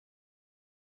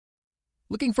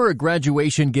Looking for a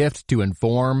graduation gift to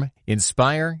inform,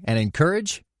 inspire, and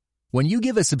encourage? When you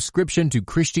give a subscription to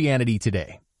Christianity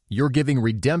Today, you're giving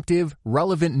redemptive,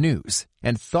 relevant news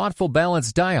and thoughtful,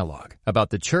 balanced dialogue about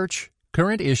the church,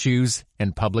 current issues,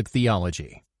 and public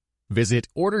theology. Visit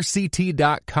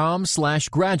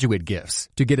orderct.com/graduate gifts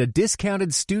to get a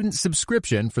discounted student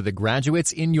subscription for the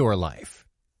graduates in your life.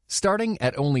 Starting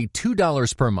at only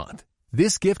 $2 per month,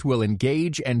 this gift will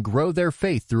engage and grow their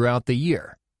faith throughout the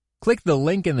year. Click the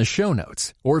link in the show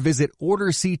notes or visit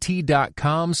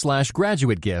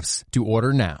orderct.com/graduate gifts to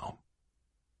order now.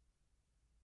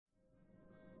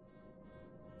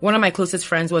 One of my closest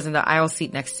friends was in the aisle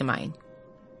seat next to mine.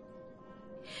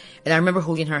 And I remember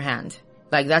holding her hand.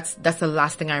 Like that's the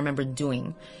last thing I remember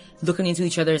doing. Looking into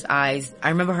each other's eyes. I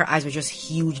remember her eyes were just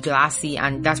huge, glassy,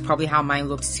 and that's probably how mine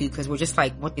looked too, because we're just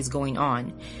like, what is going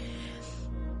on?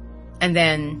 And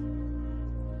then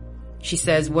she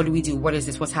says, what do we do? What is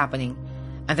this? What's happening?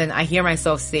 And then I hear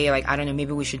myself say, like, I don't know,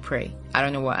 maybe we should pray. I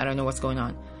don't know what's going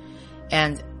on.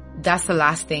 And that's the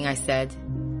last thing I said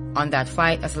on that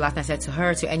flight. That's the last thing I said to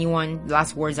her, to anyone, the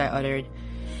last words I uttered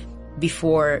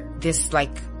before this,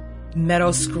 like,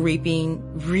 metal scraping,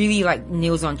 really like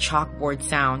nails on chalkboard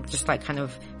sound, just like kind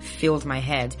of filled my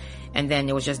head. And then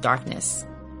it was just darkness.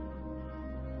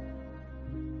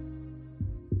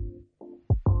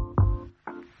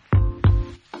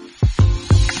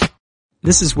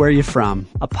 This is Where You From,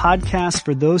 a podcast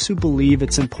for those who believe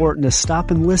it's important to stop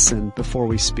and listen before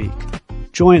we speak.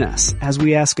 Join us as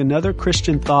we ask another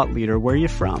Christian thought leader where you're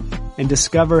from and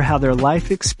discover how their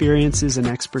life experiences and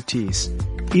expertise,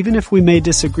 even if we may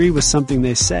disagree with something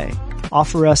they say,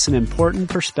 offer us an important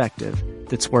perspective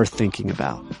that's worth thinking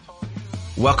about.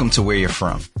 Welcome to Where You're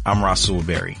From. I'm Rasul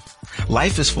Berry.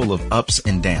 Life is full of ups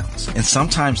and downs, and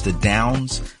sometimes the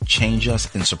downs change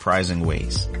us in surprising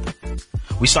ways.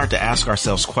 We start to ask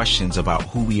ourselves questions about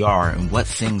who we are and what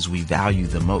things we value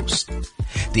the most.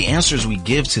 The answers we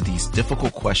give to these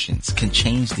difficult questions can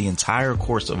change the entire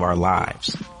course of our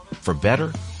lives, for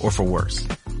better or for worse.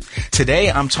 Today,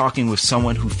 I'm talking with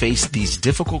someone who faced these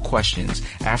difficult questions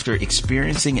after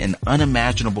experiencing an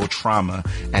unimaginable trauma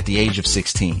at the age of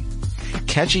 16.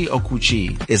 Kechi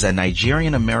Okuchi is a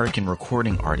Nigerian-American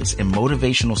recording artist and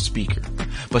motivational speaker,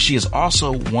 but she is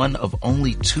also one of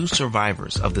only 2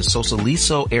 survivors of the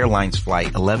Sosoliso Airlines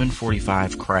Flight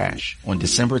 1145 crash on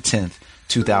December 10th,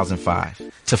 2005.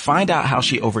 To find out how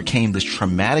she overcame this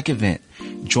traumatic event,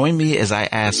 join me as I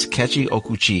ask Kechi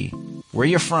Okuchi where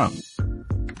you're from.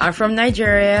 I'm from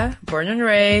Nigeria, born and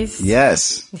raised.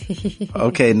 Yes.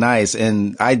 Okay, nice.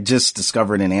 And I just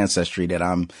discovered in Ancestry that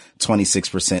I'm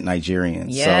 26%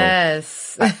 Nigerian. Yes.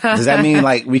 So, does that mean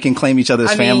like we can claim each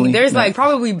other's family? Mean, there's like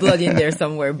probably blood in there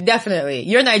somewhere. Definitely.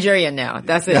 You're Nigerian now.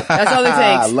 That's it. That's all it takes.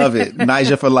 I love it.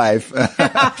 Niger for life.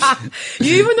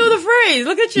 You even know the phrase.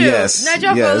 Look at you. Yes.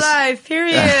 Niger for life.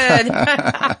 Period.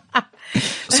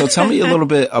 So tell me a little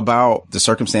bit about the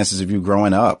circumstances of you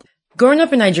growing up. Growing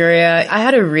up in Nigeria, I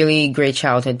had a really great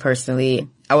childhood personally.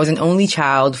 I was an only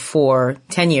child for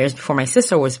 10 years before my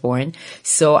sister was born.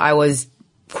 So I was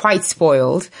quite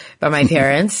spoiled by my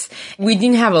parents. We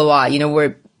didn't have a lot,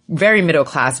 we're very middle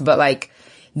class, but like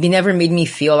they never made me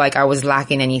feel like I was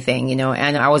lacking anything,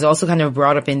 and I was also kind of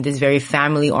brought up in this very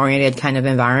family-oriented kind of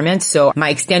environment. So my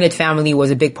extended family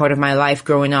was a big part of my life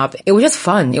growing up. It was just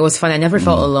fun. It was fun. I never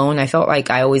felt alone. I felt like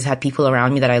I always had people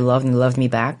around me that I loved and loved me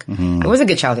back. It was a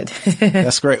good childhood.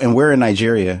 That's great. And where in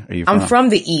Nigeria are you from? I'm from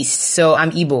the East, so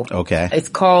I'm Igbo. Okay. It's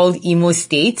called Imo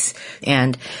State,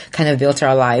 and kind of built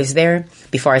our lives there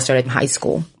before I started high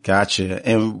school. Gotcha.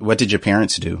 And what did your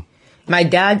parents do? My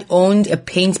dad owned a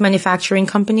paint manufacturing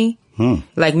company,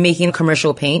 like making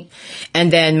commercial paint.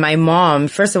 And then my mom,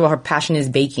 first of all, her passion is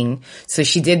baking. So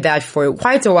she did that for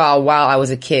quite a while I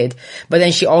was a kid. But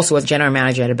then she also was general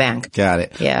manager at a bank. Got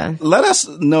it. Yeah. Let us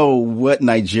know what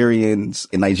Nigerians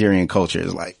and Nigerian culture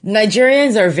is like.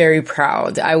 Nigerians are very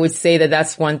proud. I would say that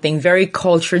that's one thing. Very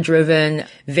culture driven,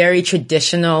 very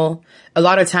traditional. A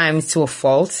lot of times to a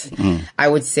fault. I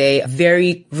would say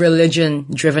very religion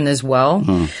driven as well.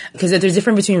 Because there's a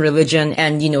difference between religion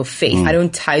and, faith. I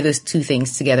don't tie those two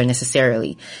things together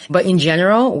necessarily. But in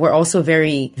general, we're also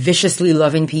very viciously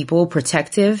loving people,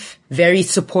 protective, very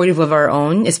supportive of our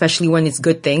own, especially when it's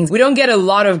good things. We don't get a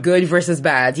lot of good versus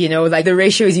bad, like the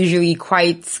ratio is usually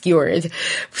quite skewed.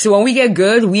 So when we get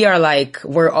good, we are like,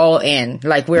 we're all in.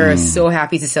 Like we're so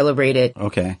happy to celebrate it.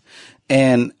 Okay.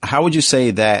 And how would you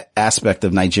say that aspect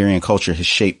of Nigerian culture has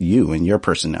shaped you and your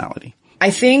personality?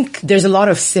 I think there's a lot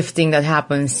of sifting that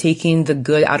happens, taking the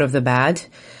good out of the bad.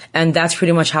 And that's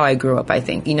pretty much how I grew up, I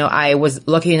think. I was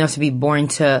lucky enough to be born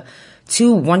to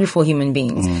two wonderful human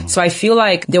beings. So I feel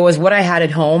like there was what I had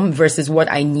at home versus what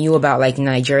I knew about like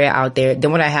Nigeria out there,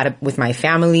 then what I had with my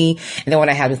family, and then what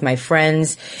I had with my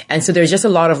friends. And so there's just a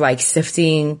lot of like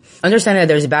sifting, understanding that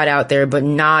there's bad out there, but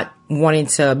not wanting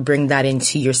to bring that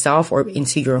into yourself or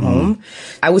into your home.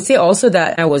 I would say also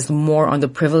that I was more on the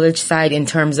privileged side in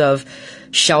terms of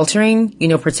sheltering, you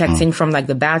know, protecting from like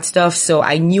the bad stuff. So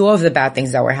I knew of the bad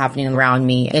things that were happening around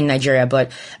me in Nigeria,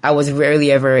 but I was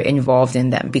rarely ever involved in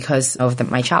them because of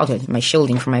my childhood, my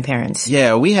shielding from my parents.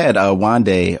 Yeah, we had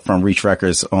Wande from Reach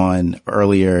Records on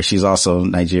earlier. She's also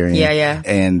Nigerian. Yeah.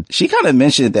 And she kind of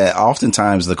mentioned that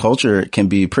oftentimes the culture can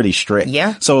be pretty strict.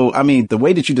 Yeah. So, I mean, the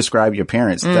way that you describe your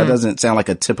parents, that doesn't sound like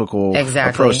a typical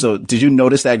approach. So did you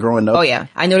notice that growing up? Oh yeah.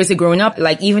 I noticed it growing up.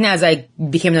 Like even as I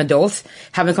became an adult,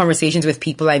 having conversations with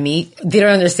people I meet, they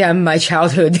don't understand my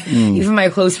childhood, even my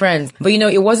close friends. But you know,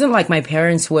 it wasn't like my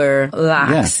parents were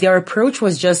lax. Yeah. Their approach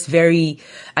was just very,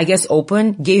 I guess,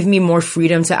 open, gave me more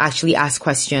freedom to actually ask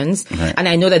questions. Right. And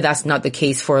I know that that's not the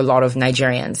case for a lot of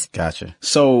Nigerians. Gotcha.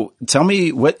 So tell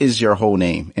me, what is your whole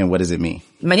name and what does it mean?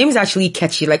 My name is actually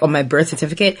Kechi, like on my birth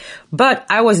certificate, but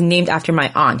I was named after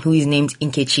my aunt, who is named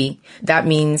Nkechi. That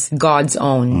means God's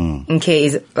own. Nke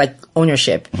is like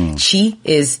ownership. Chi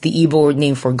is the Igbo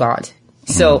name for God.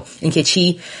 So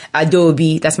Nkechi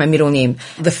Adaobi, that's my middle name.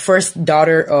 The first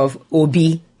daughter of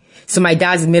Obi. So my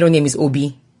dad's middle name is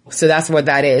Obi. So that's what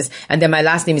that is. And then my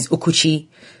last name is Okuchi,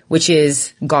 which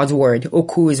is God's word.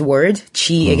 Oku is word.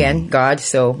 Chi again, God.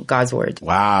 So God's word.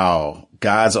 Wow.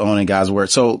 God's own and God's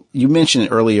word. So you mentioned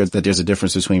earlier that there's a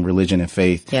difference between religion and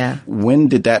faith. Yeah. When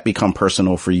did that become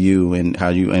personal for you and how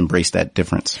you embraced that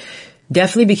difference?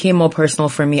 Definitely became more personal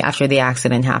for me after the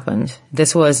accident happened.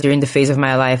 This was during the phase of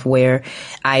my life where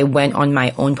I went on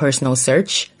my own personal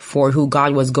search for who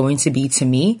God was going to be to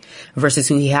me versus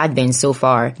who he had been so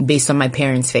far based on my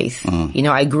parents' faith. You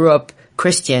know, I grew up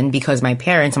Christian because my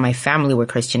parents and my family were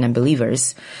Christian and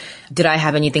believers. Did I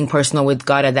have anything personal with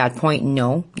God at that point?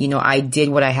 No. You know, I did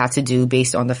what I had to do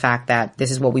based on the fact that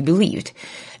this is what we believed.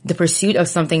 The pursuit of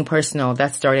something personal,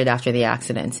 that started after the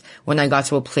accident, when I got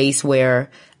to a place where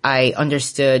I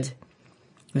understood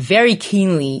very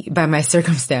keenly by my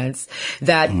circumstance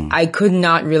that I could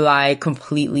not rely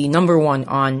completely, number one,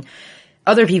 on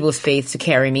other people's faith to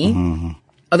carry me,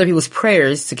 other people's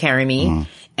prayers to carry me,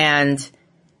 and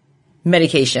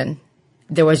medication.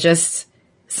 There was just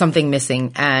something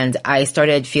missing, and I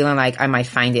started feeling like I might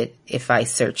find it if I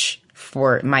search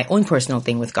for my own personal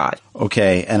thing with God.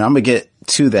 Okay, and I'm going to get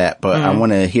to that, but I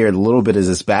want to hear a little bit of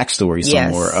this backstory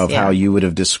some more of how you would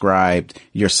have described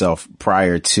yourself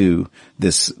prior to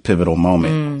this pivotal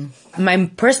moment.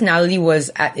 My personality was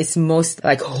at its most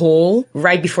like whole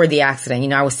right before the accident. You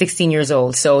know, I was 16 years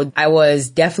old, so I was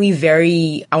definitely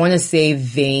very, I want to say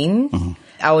vain.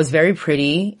 I was very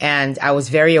pretty and I was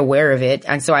very aware of it.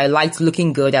 And so I liked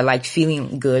looking good. I liked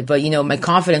feeling good. But, you know, my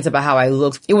confidence about how I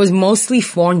looked, it was mostly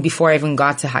formed before I even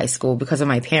got to high school because of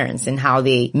my parents and how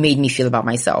they made me feel about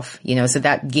myself, you know, so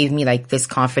that gave me like this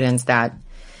confidence that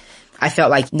I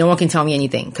felt like no one can tell me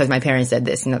anything because my parents said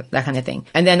this, you know, that kind of thing.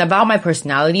 And then about my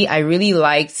personality, I really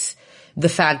liked the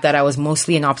fact that I was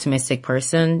mostly an optimistic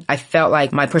person. I felt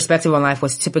like my perspective on life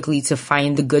was typically to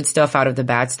find the good stuff out of the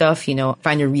bad stuff, you know,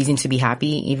 find a reason to be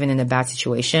happy even in a bad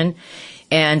situation.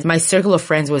 And my circle of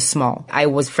friends was small. I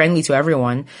was friendly to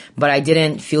everyone, but I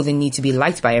didn't feel the need to be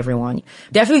liked by everyone.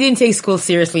 Definitely didn't take school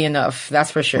seriously enough,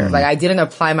 that's for sure. Like I didn't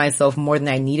apply myself more than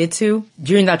I needed to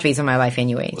during that phase of my life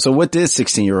anyway. So what did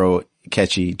 16-year-old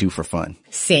Kechi do for fun?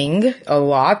 Sing a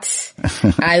lot.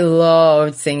 I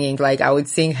loved singing. Like I would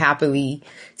sing happily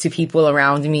to people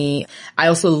around me. I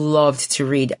also loved to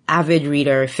read. Avid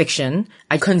reader, fiction.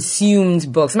 I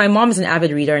consumed books. My mom is an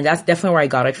avid reader and that's definitely where I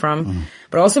got it from.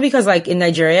 But also because like in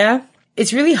Nigeria,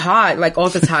 it's really hot, like all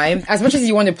the time. As much as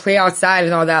you want to play outside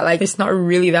and all that, like it's not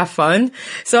really that fun.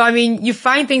 So, I mean, you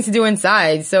find things to do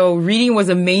inside. So reading was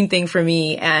a main thing for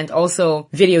me, and also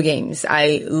video games.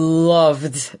 I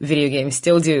loved video games,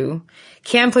 still do.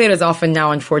 Can't play it as often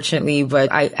now, unfortunately,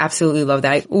 but I absolutely love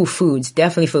that. Food.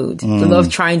 Definitely food. I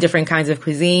love trying different kinds of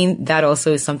cuisine. That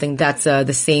also is something that's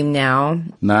the same now.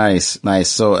 Nice.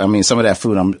 So, I mean, some of that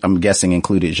food, I'm guessing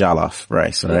included jollof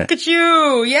rice, right? Look at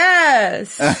you.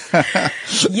 Yes.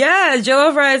 Yes.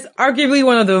 Jollof rice, arguably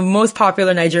one of the most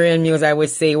popular Nigerian meals, I would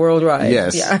say, worldwide.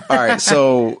 Yes. Yeah. All right.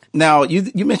 So now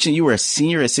you mentioned you were a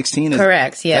senior at 16.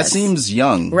 Correct. Yes. That seems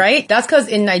young. Right? That's because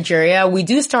in Nigeria, we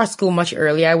do start school much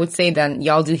earlier, I would say, than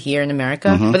y'all do here in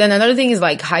America. But then another thing is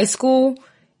like high school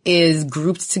is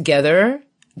grouped together.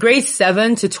 Grades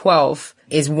 7 to 12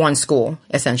 is one school,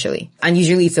 essentially. And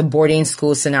usually it's a boarding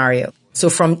school scenario. So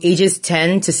from ages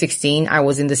 10 to 16, I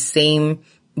was in the same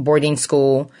boarding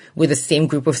school with the same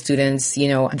group of students. You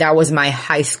know, that was my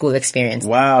high school experience.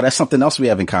 Wow, that's something else we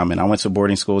have in common. I went to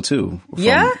boarding school too.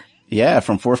 Yeah,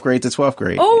 from 4th grade to 12th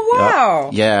grade. Oh, wow.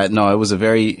 Yeah, no, it was a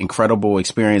very incredible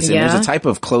experience. And there's a type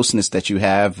of closeness that you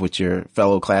have with your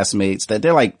fellow classmates that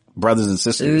they're like brothers and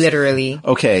sisters. Literally.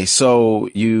 Okay, so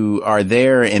you are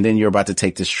there and then you're about to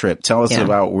take this trip. Tell us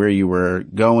about where you were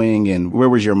going and where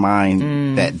was your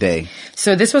mind that day?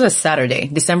 So this was a Saturday,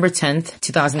 December 10th,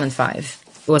 2005.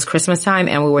 It was Christmas time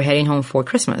and we were heading home for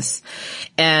Christmas.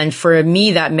 And for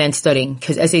me, that meant studying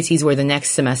because SATs were the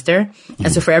next semester.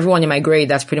 And so for everyone in my grade,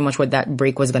 that's pretty much what that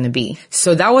break was going to be.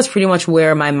 So that was pretty much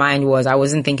where my mind was. I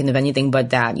wasn't thinking of anything but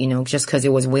that, you know, just because it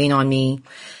was weighing on me.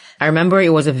 I remember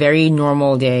it was a very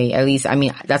normal day. At least, I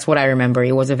mean, that's what I remember.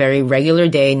 It was a very regular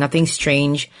day, nothing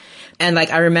strange. And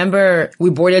like, I remember we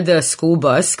boarded the school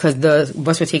bus because the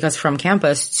bus would take us from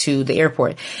campus to the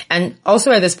airport. And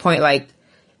also at this point, like,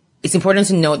 it's important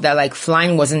to note that like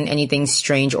flying wasn't anything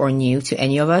strange or new to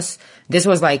any of us. This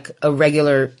was like a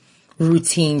regular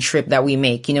routine trip that we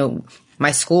make. You know, my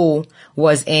school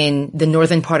was in the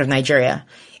northern part of Nigeria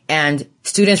and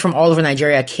students from all over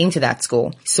Nigeria came to that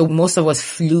school. So most of us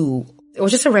flew. It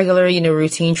was just a regular, you know,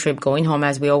 routine trip going home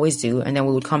as we always do. And then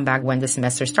we would come back when the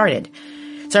semester started.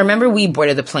 So I remember we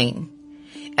boarded the plane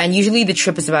and usually the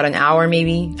trip is about an hour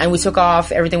maybe. And we took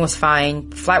off. Everything was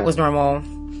fine. Flight was normal.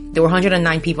 There were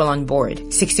 109 people on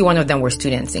board. 61 of them were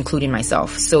students, including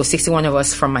myself. So 61 of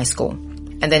us from my school.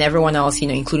 And then everyone else, you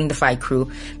know, including the flight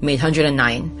crew, made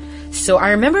 109. So I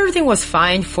remember everything was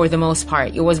fine for the most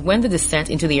part. It was when the descent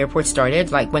into the airport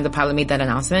started, like when the pilot made that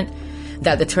announcement,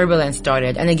 that the turbulence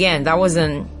started. And again, that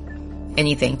wasn't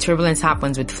anything. Turbulence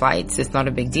happens with flights. It's not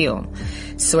a big deal.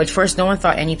 So at first, no one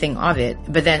thought anything of it.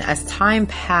 But then as time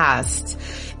passed,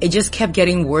 it just kept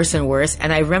getting worse and worse.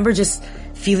 And I remember just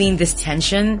feeling this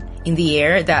tension in the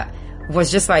air that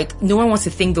was just like, no one wants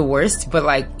to think the worst, but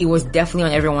like, it was definitely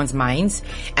on everyone's minds.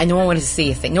 And no one wanted to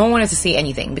say a thing. No one wanted to say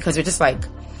anything because we're just like,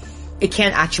 it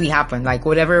can't actually happen. Like,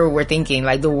 whatever we're thinking,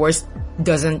 like, the worst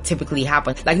doesn't typically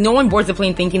happen. Like, no one boards the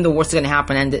plane thinking the worst is going to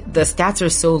happen. And the stats are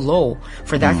so low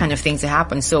for that kind of thing to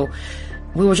happen. So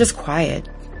we were just quiet.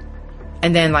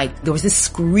 And then, like, there was this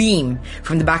scream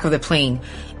from the back of the plane.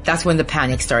 That's when the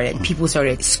panic started. People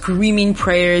started screaming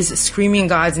prayers, screaming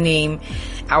God's name.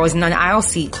 I was in an aisle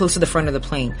seat close to the front of the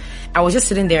plane. I was just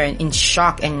sitting there in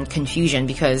shock and confusion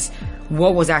because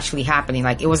what was actually happening?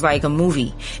 Like, it was like a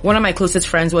movie. One of my closest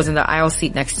friends was in the aisle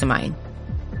seat next to mine.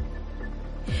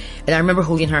 And I remember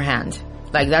holding her hand.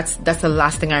 Like, that's the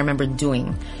last thing I remember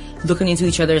doing. Looking into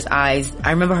each other's eyes.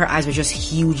 I remember her eyes were just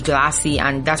huge, glassy,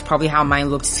 and that's probably how mine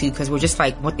looked too, because we're just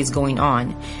like, what is going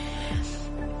on?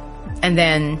 And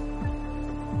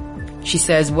then she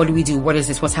says, what do we do? What is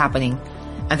this? What's happening?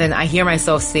 And then I hear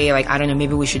myself say, like, I don't know,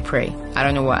 maybe we should pray. I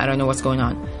don't know what's going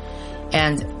on.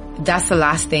 And that's the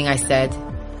last thing I said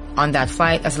on that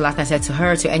flight. That's the last thing I said to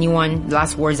her, to anyone, the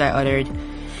last words I uttered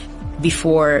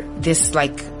before this,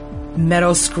 like,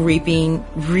 metal scraping,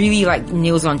 really like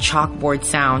nails on chalkboard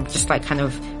sound, just like kind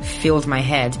of filled my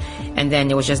head. And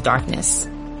then it was just darkness.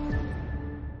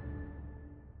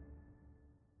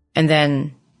 And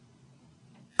then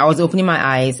I was opening my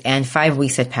eyes and 5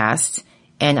 weeks had passed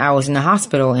and I was in a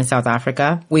hospital in South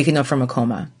Africa, waking up from a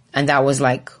coma. And that was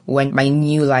like when my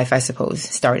new life, I suppose,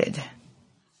 started.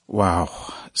 Wow.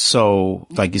 So,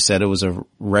 like you said, it was a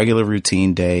regular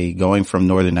routine day going from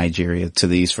northern Nigeria to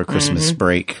the east for Christmas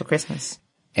break. For Christmas.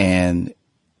 And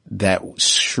that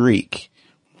shriek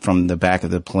from the back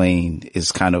of the plane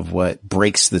is kind of what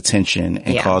breaks the tension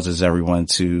and causes everyone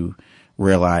to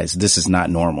realize this is not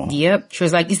normal. Yep. She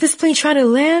was like, is this plane trying to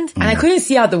land? And I couldn't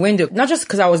see out the window, not just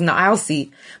because I was in the aisle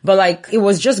seat, but like it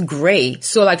was just gray.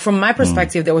 So like from my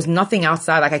perspective, there was nothing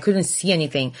outside. Like I couldn't see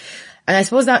anything. And I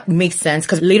suppose that makes sense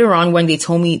because later on when they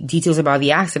told me details about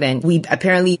the accident, we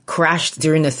apparently crashed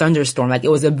during a thunderstorm. Like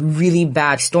it was a really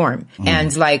bad storm.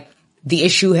 And like the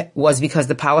issue was because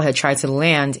the pilot had tried to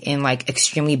land in like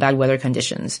extremely bad weather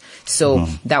conditions. So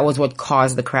that was what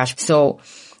caused the crash. So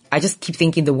I just keep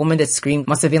thinking the woman that screamed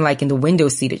must have been like in the window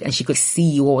seat and she could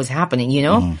see what was happening, you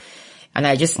know? And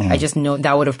I just know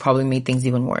that would have probably made things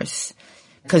even worse.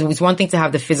 Because it was one thing to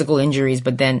have the physical injuries,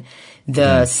 but then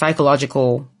the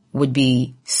psychological would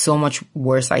be so much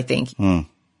worse, I think.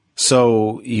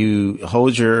 So you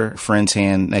hold your friend's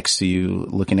hand next to you,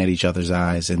 looking at each other's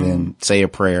eyes, and then say a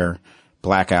prayer,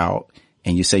 black out,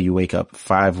 and you say you wake up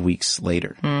 5 weeks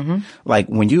later. Like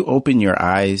when you open your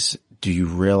eyes, do you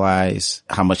realize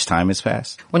how much time has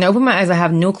passed? When I open my eyes, I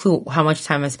have no clue how much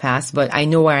time has passed, but I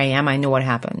know where I am. I know what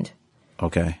happened.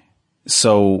 Okay.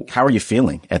 So how are you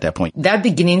feeling at that point? That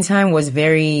beginning time was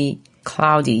very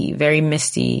cloudy, very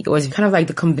misty. It was kind of like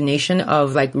the combination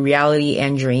of like reality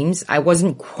and dreams. I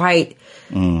wasn't quite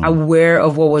aware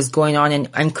of what was going on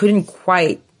and couldn't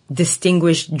quite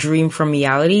distinguish dream from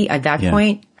reality at that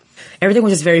point. Everything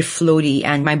was just very floaty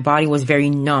and my body was very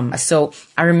numb. So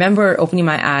I remember opening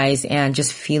my eyes and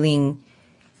just feeling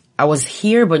I was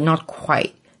here, but not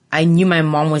quite. I knew my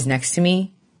mom was next to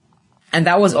me. And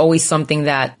that was always something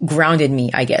that grounded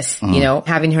me, I guess. You know,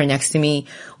 having her next to me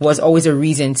was always a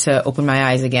reason to open my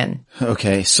eyes again.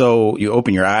 Okay. So you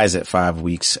open your eyes at 5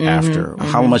 weeks after.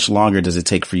 How much longer does it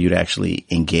take for you to actually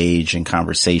engage in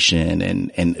conversation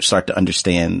and start to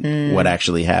understand what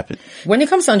actually happened? When it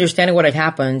comes to understanding what had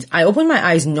happened, I opened my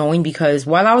eyes knowing because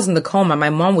while I was in the coma, my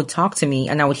mom would talk to me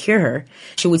and I would hear her.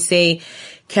 She would say,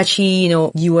 Kechi, you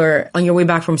know, you were on your way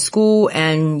back from school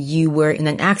and you were in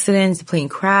an accident, the plane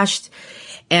crashed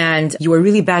and you were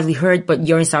really badly hurt, but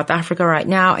you're in South Africa right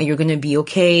now and you're going to be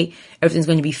okay. Everything's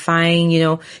going to be fine, you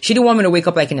know. She didn't want me to wake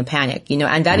up like in a panic, you know,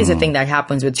 and that is a thing that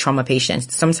happens with trauma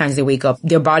patients. Sometimes they wake up,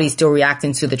 their body's still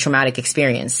reacting to the traumatic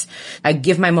experience. I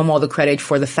give my mom all the credit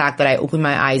for the fact that I opened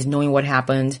my eyes knowing what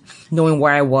happened, knowing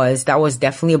where I was. That was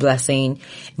definitely a blessing.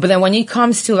 But then when it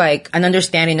comes to like an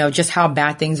understanding of just how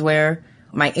bad things were,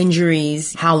 my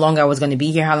injuries, how long I was going to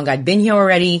be here, how long I'd been here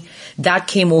already. That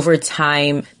came over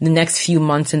time, the next few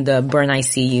months in the burn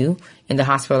ICU in the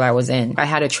hospital I was in. I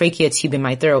had a trachea tube in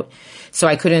my throat, so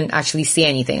I couldn't actually say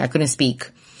anything. I couldn't speak.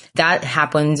 That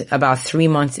happened about 3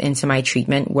 months into my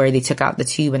treatment where they took out the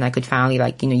tube and I could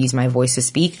finally use my voice to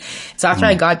speak. So after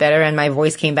I got better and my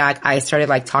voice came back, I started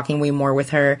talking way more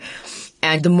with her.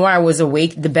 And the more I was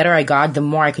awake, the better I got, the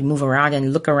more I could move around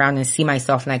and look around and see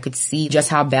myself and I could see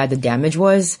just how bad the damage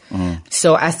was.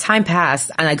 So as time passed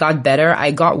and I got better,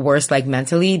 I got worse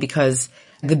mentally because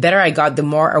the better I got, the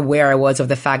more aware I was of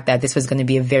the fact that this was going to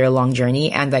be a very long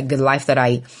journey and the life that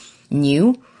I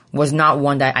knew was not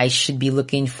one that I should be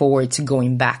looking forward to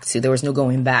going back to. There was no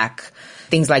going back.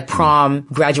 Things like prom,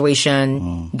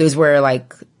 graduation, those were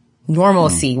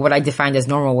normalcy, what I defined as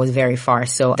normal, was very far.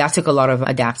 So that took a lot of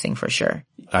adapting for sure.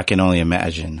 I can only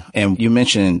imagine. And you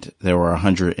mentioned there were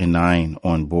 109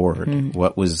 on board.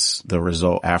 What was the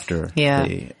result after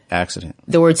the accident?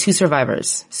 There were 2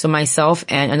 survivors. So myself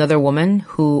and another woman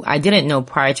who I didn't know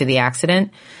prior to the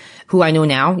accident, who I know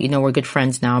now. We're good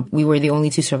friends now. We were the only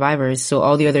 2 survivors. So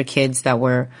all the other kids that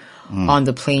were on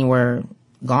the plane were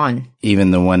gone.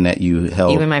 Even the one that you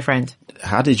held? Even my friend.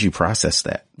 How did you process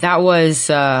that? That was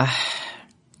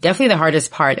definitely the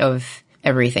hardest part of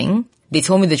everything. They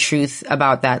told me the truth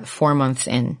about that 4 months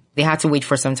in. They had to wait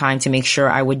for some time to make sure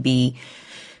I would be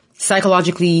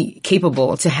psychologically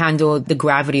capable to handle the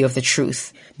gravity of the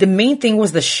truth. The main thing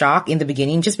was the shock in the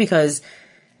beginning, just because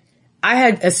I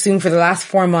had assumed for the last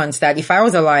 4 months that if I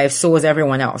was alive, so was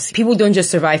everyone else. People don't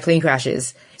just survive plane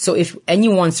crashes. So if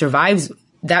anyone survives,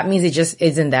 that means it just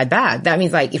isn't that bad. That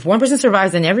means if one person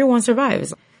survives, then everyone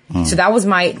survives. So that was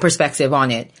my perspective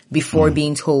on it before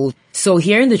being told. So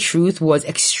hearing the truth was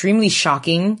extremely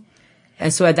shocking.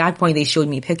 And so at that point, they showed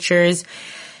me pictures.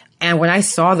 And when I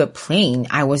saw the plane,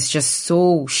 I was just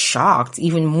so shocked,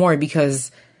 even more,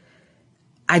 because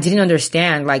I didn't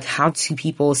understand how 2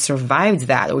 people survived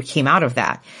that or came out of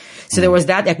that. So there was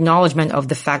that acknowledgement of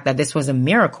the fact that this was a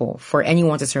miracle for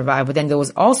anyone to survive. But then there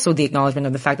was also the acknowledgement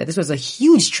of the fact that this was a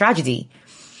huge tragedy.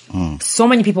 So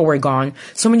many people were gone.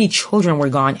 So many children were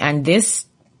gone. And this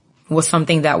was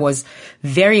something that was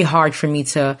very hard for me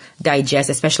to digest,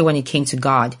 especially when it came to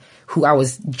God, who I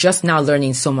was just now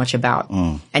learning so much about.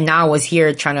 And now I was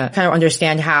here trying to kind of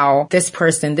understand how this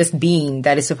person, this being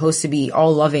that is supposed to be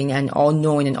all loving and all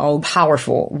knowing and all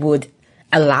powerful, would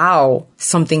allow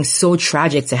something so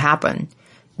tragic to happen.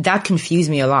 That confused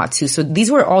me a lot too. So these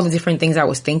were all the different things I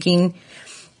was thinking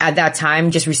at that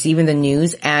time, just receiving the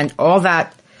news, and all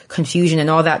that confusion and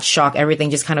all that shock, everything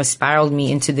just kind of spiraled me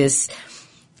into this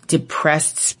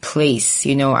depressed place.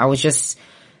 I was just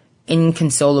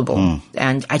inconsolable.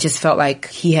 And I just felt like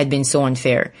he had been so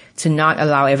unfair to not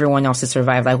allow everyone else to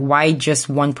survive. Why just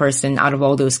one person out of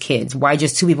all those kids? Why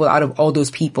just 2 people out of all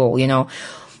those people?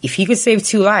 If he could save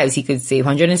 2 lives, he could save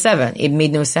 107. It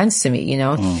made no sense to me,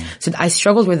 So I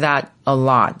struggled with that a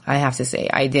lot, I have to say.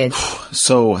 I did.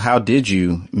 So how did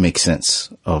you make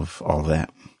sense of all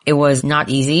that? It was not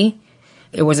easy.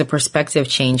 It was a perspective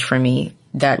change for me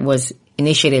that was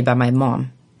initiated by my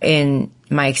mom. In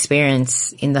my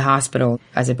experience in the hospital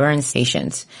as a burns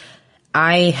patient,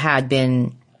 I had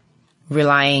been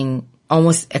relying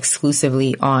almost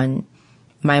exclusively on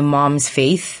my mom's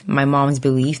faith, my mom's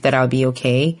belief that I'll be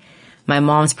okay, my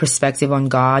mom's perspective on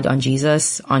God, on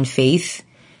Jesus, on faith,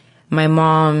 my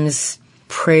mom's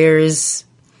prayers.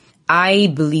 I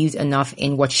believed enough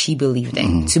in what she believed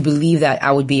in to believe that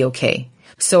I would be okay.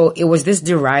 So it was this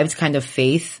derived kind of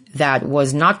faith that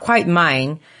was not quite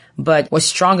mine, but was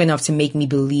strong enough to make me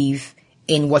believe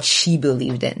in what she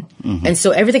believed in. And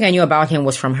so everything I knew about him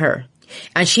was from her.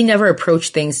 And she never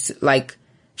approached things like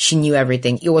she knew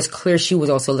everything. It was clear she was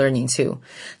also learning too.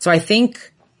 So I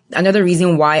think another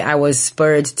reason why I was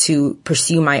spurred to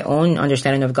pursue my own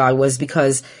understanding of God was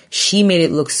because she made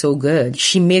it look so good.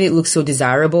 She made it look so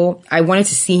desirable. I wanted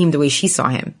to see him the way she saw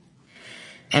him.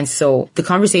 And so the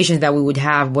conversations that we would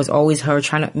have was always her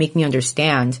trying to make me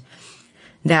understand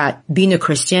that being a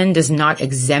Christian does not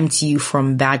exempt you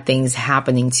from bad things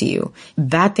happening to you.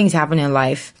 Bad things happen in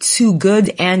life to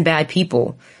good and bad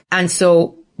people. And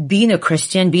so being a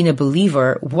Christian, being a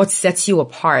believer, what sets you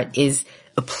apart is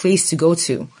a place to go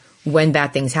to when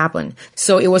bad things happen.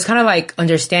 So it was kind of like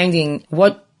understanding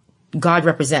what God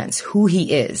represents, who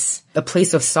he is, a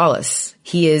place of solace.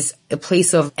 He is a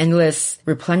place of endless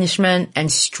replenishment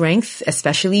and strength,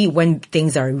 especially when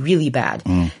things are really bad.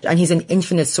 And he's an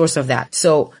infinite source of that.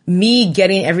 So me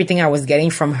getting everything I was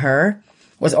getting from her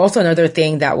was also another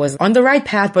thing that was on the right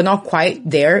path, but not quite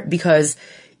there because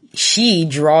she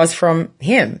draws from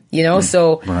him, you know?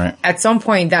 So at some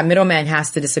point that middleman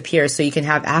has to disappear so you can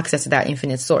have access to that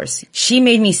infinite source. She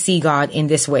made me see God in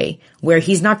this way where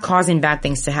he's not causing bad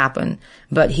things to happen,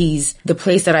 but he's the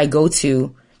place that I go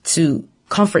to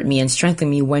comfort me and strengthen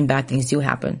me when bad things do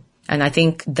happen. And I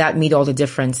think that made all the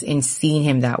difference in seeing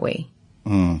him that way.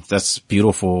 That's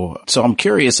beautiful. So I'm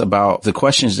curious about the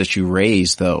questions that you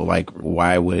raised though, like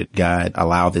why would God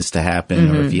allow this to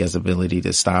happen or if he has ability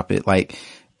to stop it? Like,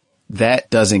 that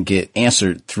doesn't get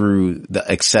answered through the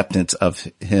acceptance of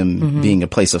him being a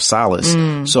place of solace.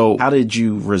 So how did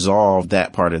you resolve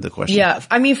that part of the question? Yeah.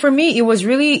 I mean, for me, it was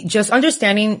really just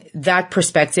understanding that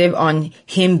perspective on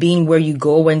him being where you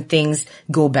go when things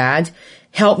go bad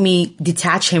helped me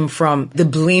detach him from the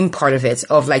blame part of it,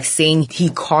 of like saying he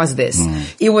caused this.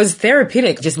 It was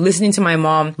therapeutic just listening to my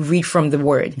mom read from the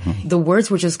word. The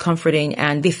words were just comforting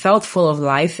and they felt full of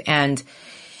life and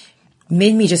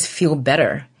made me just feel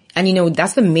better. And, you know,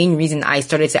 that's the main reason I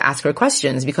started to ask her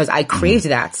questions because I craved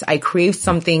that. I craved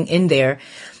something in there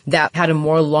that had a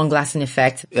more long-lasting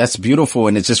effect. That's beautiful.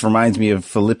 And it just reminds me of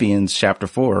Philippians chapter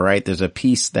 4, right? There's a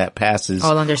peace that passes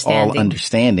all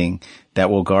understanding that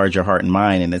will guard your heart and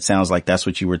mind. And it sounds like that's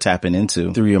what you were tapping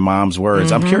into through your mom's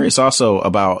words. I'm curious also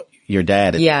about your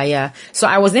dad. Yeah. So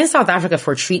I was in South Africa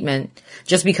for treatment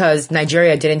just because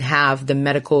Nigeria didn't have the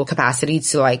medical capacity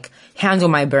to like handle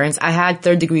my burns. I had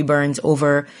 3rd-degree burns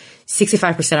over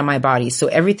 65% of my body. So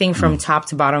everything from top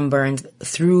to bottom burned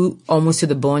through almost to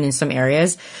the bone in some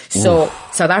areas. So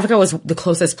South Africa was the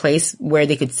closest place where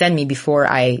they could send me before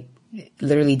I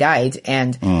literally died.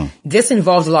 And this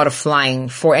involved a lot of flying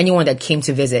for anyone that came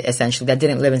to visit, essentially, that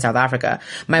didn't live in South Africa.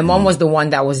 My mom was the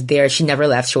one that was there. She never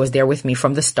left. She was there with me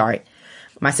from the start.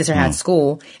 My sister had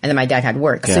school and then my dad had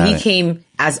work. So he came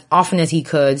as often as he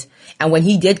could. And when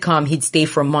he did come, he'd stay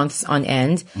for months on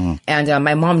end. And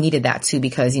my mom needed that too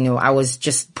because, you know, I was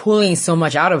just pulling so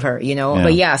much out of her, you know.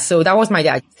 But yeah, so that was my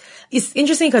dad. It's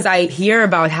interesting because I hear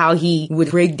about how he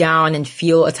would break down and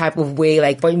feel a type of way,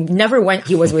 like, but never when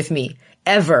he was with me,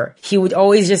 ever. He would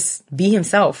always just be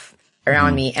himself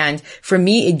around me. And for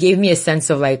me, it gave me a sense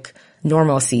of like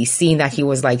normalcy, seeing that he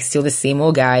was like still the same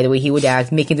old guy, the way he would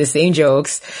act, making the same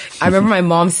jokes. I remember my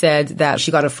mom said that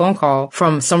she got a phone call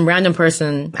from some random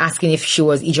person asking if she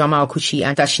was Ijoma Okuchi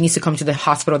and that she needs to come to the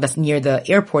hospital that's near the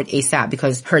airport ASAP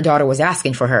because her daughter was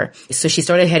asking for her. So she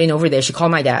started heading over there. She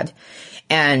called my dad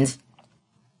and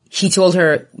he told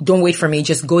her, don't wait for me,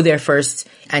 just go there first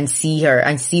and see her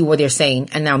and see what they're saying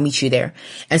and I'll meet you there.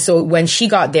 And so when she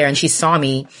got there and she saw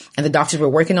me and the doctors were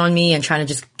working on me and trying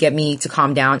to just get me to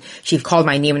calm down, she called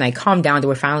my name and I calmed down. They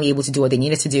were finally able to do what they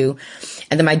needed to do.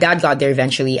 And then my dad got there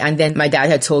eventually. And then my dad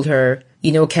had told her,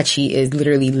 you know, Kechi is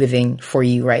literally living for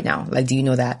you right now. Like, do you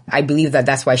know that? I believe that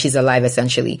that's why she's alive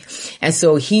essentially. And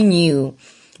so he knew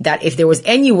that if there was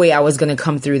any way I was going to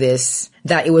come through this,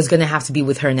 that it was going to have to be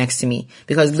with her next to me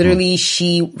because literally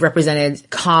she represented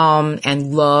calm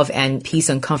and love and peace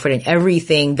and comfort and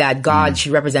everything that God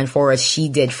should represent for us. She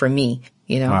did for me,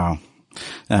 you know? Wow.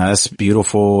 That's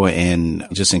beautiful and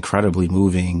just incredibly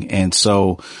moving. And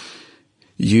so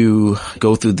you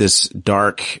go through this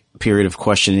dark period of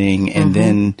questioning and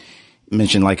then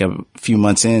mentioned like a few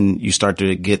months in, you start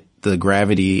to get the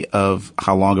gravity of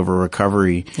how long of a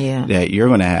recovery that you're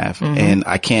going to have. And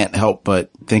I can't help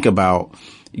but think about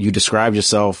you described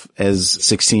yourself as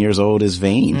 16 years old as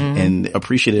vain and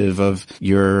appreciative of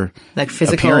your like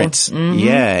physical appearance.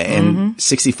 Yeah. And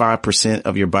 65%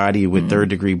 of your body with third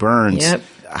degree burns. Yep.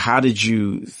 How did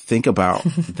you think about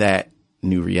that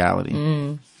new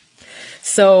reality?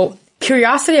 So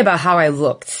curiosity about how I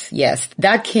looked. Yes,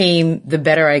 that came the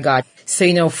better I got.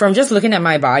 So, from just looking at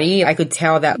my body, I could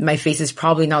tell that my face is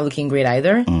probably not looking great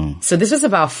either. So this was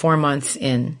about 4 months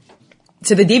in.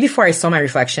 So the day before I saw my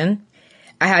reflection,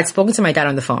 I had spoken to my dad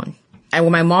on the phone. And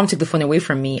when my mom took the phone away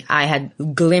from me, I had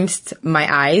glimpsed my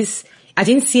eyes. I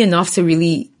didn't see enough to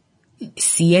really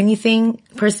see anything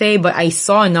per se, but I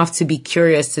saw enough to be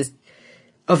curious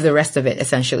of the rest of it,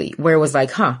 essentially, where it was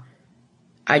like,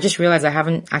 I just realized I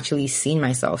haven't actually seen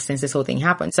myself since this whole thing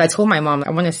happened. So I told my mom,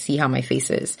 I want to see how my face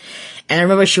is. And I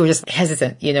remember she was just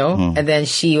hesitant, and then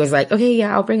she was like, okay,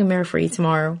 yeah, I'll bring a mirror for you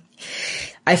tomorrow.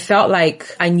 I felt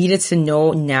like I needed to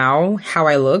know now how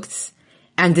I looked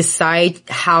and decide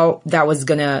how that was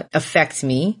going to affect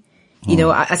me.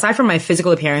 Aside from my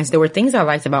physical appearance, there were things I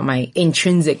liked about my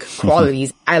intrinsic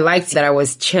qualities. I liked that I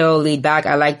was chill, laid back.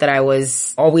 I liked that I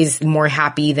was always more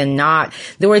happy than not.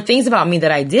 There were things about me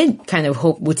that I did kind of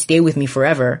hope would stay with me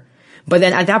forever. But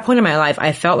then at that point in my life,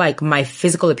 I felt like my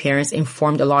physical appearance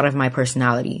informed a lot of my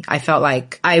personality. I felt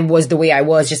like I was the way I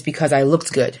was just because I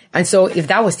looked good. And so if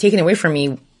that was taken away from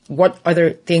me, what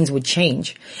other things would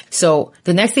change? So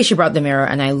the next day she brought the mirror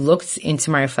and I looked into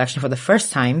my reflection for the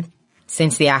first time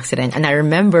since the accident. And I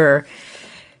remember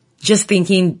just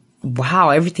thinking, wow,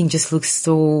 everything just looks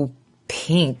so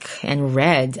pink and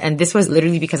red. And this was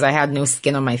literally because I had no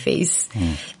skin on my face.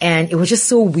 And it was just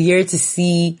so weird to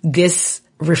see this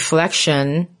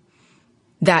reflection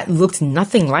that looked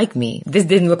nothing like me. This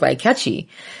didn't look like Kechi.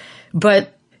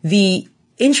 But the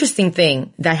interesting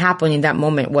thing that happened in that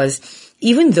moment was,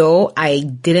 even though I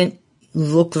didn't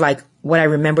look like what I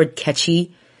remembered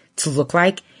Kechi to look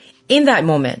like, in that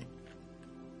moment,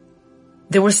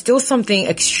 there was still something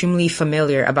extremely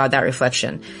familiar about that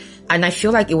reflection. And I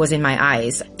feel like it was in my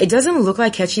eyes. It doesn't look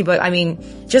like Kechi, but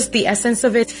just the essence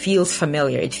of it feels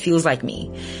familiar. It feels like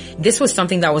me. This was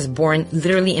something that was born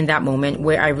literally in that moment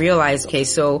where I realized, okay,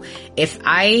 so if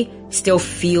I still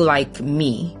feel like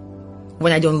me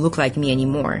when I don't look like me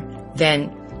anymore,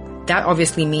 then that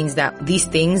obviously means that these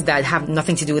things that have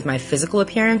nothing to do with my physical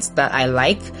appearance that I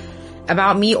like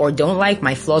about me or don't like,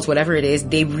 my flaws, whatever it is,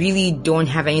 they really don't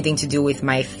have anything to do with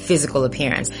my physical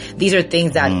appearance. These are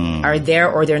things that are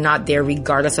there or they're not there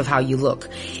regardless of how you look.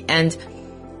 And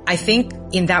I think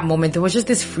in that moment, there was just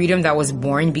this freedom that was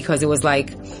born because it was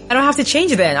like, I don't have to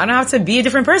change then. I don't have to be a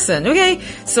different person. Okay.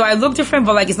 So I look different,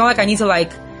 but it's not like I need to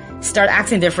start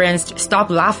acting different, stop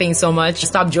laughing so much,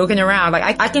 stop joking around.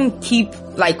 I can keep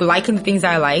liking the things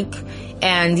I like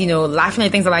and, laughing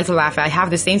at things I like to laugh at. I have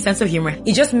the same sense of humor.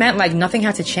 It just meant nothing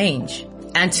had to change.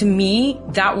 And to me,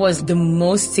 that was the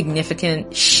most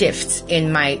significant shift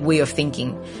in my way of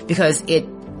thinking because it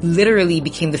literally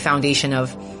became the foundation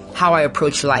of how I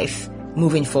approach life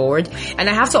moving forward. And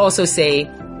I have to also say,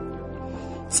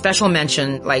 special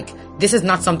mention, this is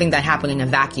not something that happened in a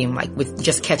vacuum, with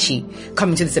just Kechi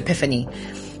coming to this epiphany.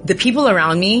 The people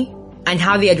around me and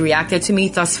how they had reacted to me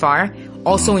thus far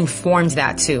also informed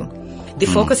that too. The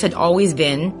focus had always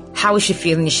been, how is she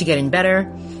feeling? Is she getting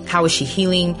better? How is she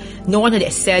healing? No one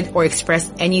had said or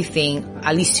expressed anything,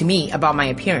 at least to me, about my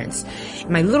appearance.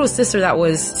 My little sister that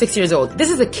was 6 years old, this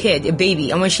is a kid, a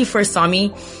baby, and when she first saw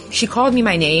me, she called me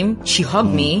my name, she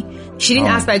hugged me. She didn't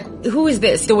ask who is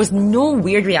this? There was no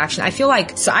weird reaction. I feel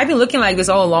so I've been looking like this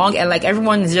all along and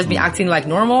everyone has just been acting like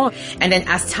normal. And then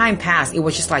as time passed, it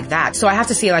was just like that. So I have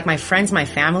to say my friends, my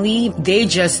family, they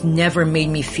just never made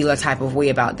me feel a type of way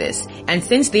about this. And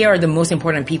since they are the most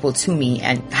important people to me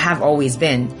and have always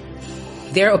been,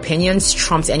 their opinions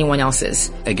trumped anyone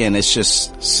else's. Again, it's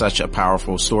just such a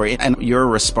powerful story. And your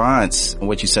response,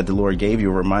 what you said the Lord gave you,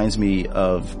 reminds me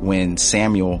of when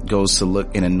Samuel goes to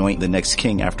look and anoint the next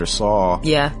king after Saul.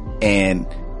 Yeah. And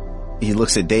he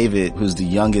looks at David, who's the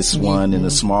youngest one and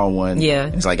the small one. Yeah.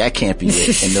 He's like, that can't be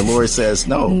it. And the Lord says,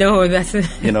 no. No, that's it.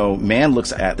 Man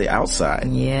looks at the outside.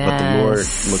 Yeah. But the Lord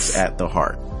looks at the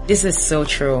heart. This is so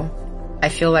true. I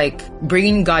feel like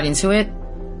bringing God into it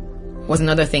was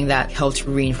another thing that helped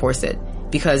reinforce it,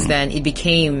 because then it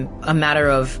became a matter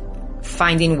of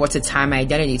finding what to tie my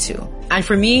identity to. And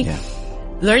for me,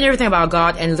 learning everything about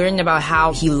God and learning about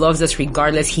how He loves us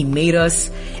regardless, He made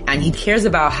us, and He cares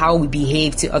about how we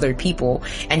behave to other people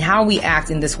and how we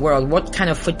act in this world, what kind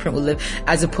of footprint we live,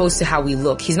 as opposed to how we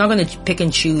look. He's not going to pick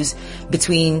and choose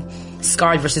between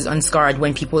scarred versus unscarred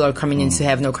when people are coming into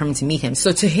heaven or coming to meet Him.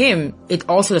 So to Him, it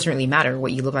also doesn't really matter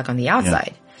what you look like on the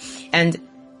outside. And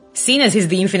seen as He's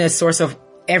the infinite source of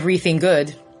everything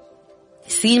good,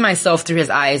 seeing myself through his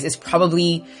eyes is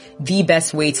probably the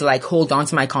best way to like hold on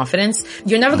to my confidence.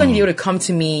 You're never going to be able to come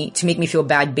to me to make me feel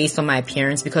bad based on my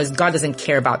appearance, because God doesn't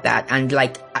care about that. And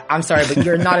like, I'm sorry, but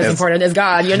you're not as important as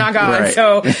God. You're not God. Right.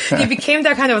 So it became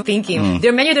that kind of thinking.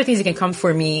 There are many other things you can come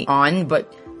for me on,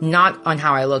 but not on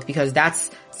how I look, because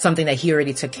that's something that he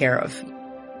already took care of.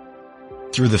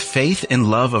 Through the faith and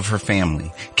love of her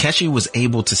family, Kechi was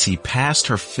able to see past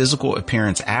her physical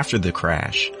appearance after the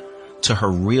crash to her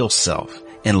real self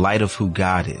in light of who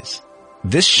God is.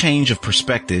 This change of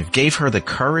perspective gave her the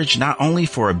courage not only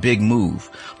for a big move,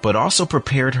 but also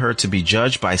prepared her to be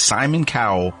judged by Simon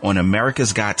Cowell on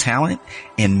America's Got Talent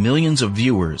and millions of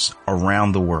viewers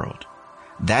around the world.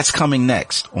 That's coming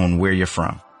next on Where You're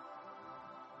From.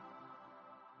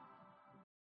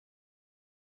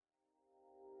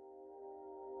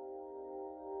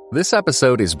 This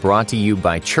episode is brought to you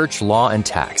by Church Law and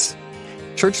Tax.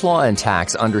 Church Law and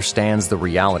Tax understands the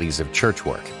realities of church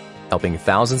work, helping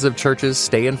thousands of churches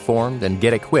stay informed and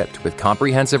get equipped with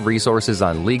comprehensive resources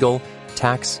on legal,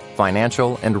 tax,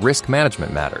 financial, and risk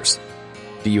management matters.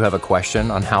 Do you have a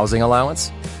question on housing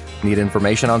allowance? Need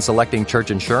information on selecting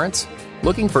church insurance?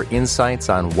 Looking for insights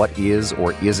on what is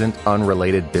or isn't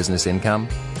unrelated business income?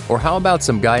 Or how about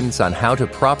some guidance on how to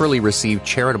properly receive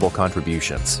charitable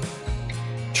contributions?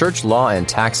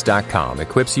 ChurchLawAndTax.com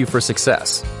equips you for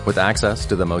success with access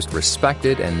to the most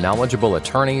respected and knowledgeable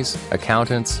attorneys,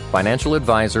 accountants, financial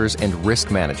advisors, and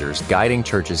risk managers guiding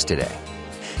churches today.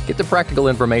 Get the practical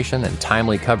information and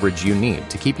timely coverage you need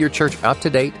to keep your church up to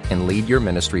date and lead your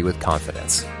ministry with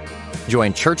confidence.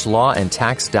 Join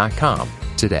ChurchLawAndTax.com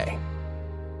today.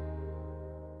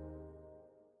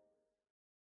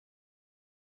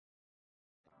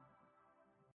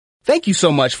 Thank you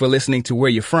so much for listening to Where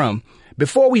You're From.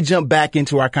 Before we jump back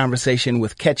into our conversation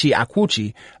with Kechi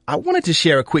Akwuchi, I wanted to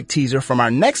share a quick teaser from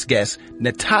our next guest,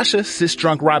 Natasha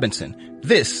Sistrunk Robinson.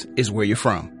 This is Where You're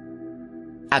From.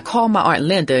 I called my Aunt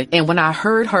Linda, and when I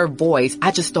heard her voice,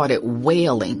 I just started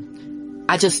wailing.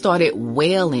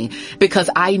 Because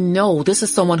I know this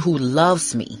is someone who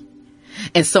loves me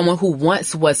and someone who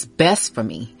wants what's best for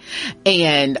me.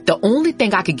 And the only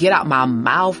thing I could get out my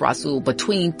mouth, Rasul,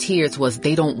 between tears was,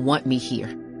 they don't want me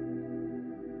here.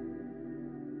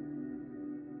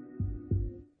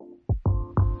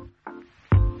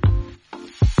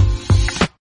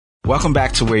 Welcome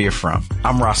back to Where You're From.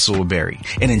 I'm Rasul Berry,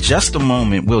 and in just a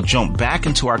moment, we'll jump back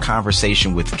into our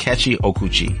conversation with Kechi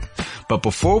Akwuchi. But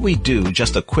before we do,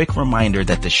 just a quick reminder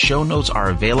that the show notes are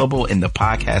available in the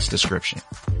podcast description.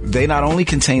 They not only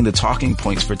contain the talking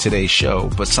points for today's show,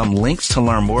 but some links to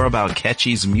learn more about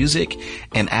Kechi's music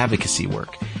and advocacy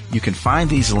work. You can find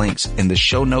these links in the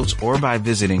show notes or by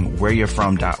visiting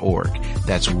whereyou'refrom.org.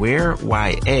 That's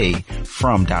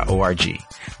whereyafrom.org.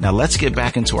 Now let's get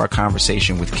back into our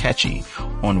conversation with Kechi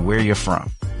on Where You're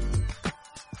From.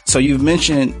 So you've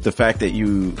mentioned the fact that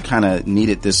you kind of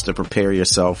needed this to prepare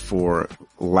yourself for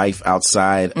life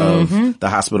outside of the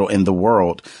hospital in the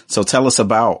world. So tell us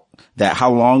about that.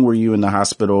 How long were you in the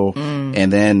hospital?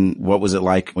 And then what was it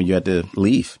like when you had to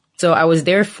leave? So I was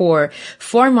there for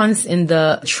 4 months in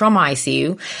the trauma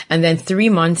ICU and then 3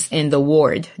 months in the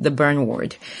ward, the burn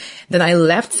ward. Then I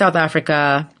left South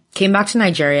Africa, came back to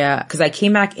Nigeria, because I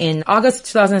came back in August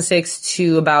 2006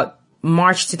 to about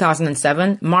March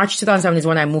 2007. March 2007 is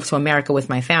when I moved to America with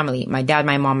my family, my dad,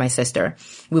 my mom, my sister.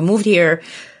 We moved here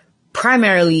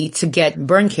primarily to get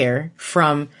burn care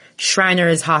from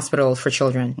Shriners Hospital for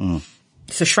Children.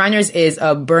 So Shriners is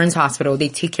a burns hospital. They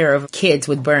take care of kids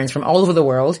with burns from all over the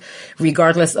world,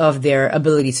 regardless of their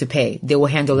ability to pay. They will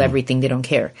handle everything. They don't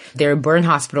care. Their burn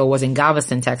hospital was in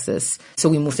Galveston, Texas. So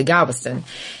we moved to Galveston.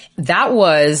 That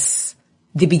was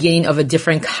the beginning of a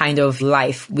different kind of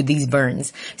life with these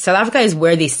burns. South Africa is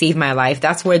where they saved my life.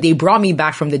 That's where they brought me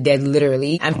back from the dead,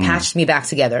 literally, and patched me back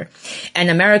together. And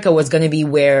America was going to be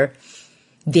where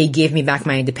they gave me back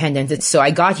my independence. So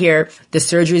I got here. The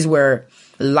surgeries were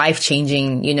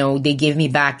life-changing. You know, they gave me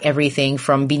back everything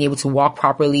from being able to walk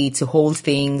properly, to hold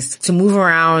things, to move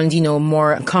around, you know,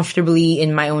 more comfortably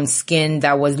in my own skin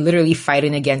that was literally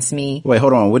fighting against me. Wait,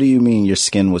 hold on. What do you mean your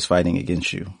skin was fighting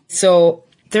against you? So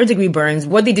third-degree burns,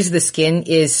 what they do to the skin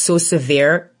is so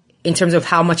severe in terms of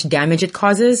how much damage it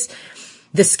causes.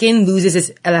 The skin loses its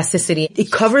elasticity.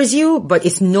 It covers you, but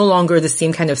it's no longer the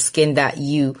same kind of skin that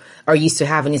you are used to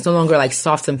having. It's no longer like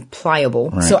soft and pliable.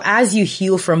 Right. So as you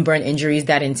heal from burn injuries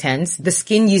that intense, the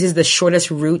skin uses the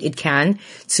shortest route it can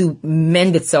to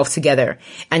mend itself together.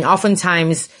 And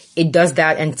oftentimes it does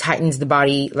that and tightens the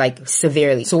body like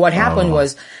severely. So what happened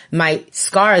was my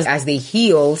scars, as they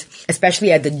healed,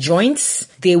 especially at the joints,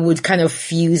 they would kind of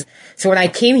fuse. So when I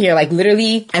came here, like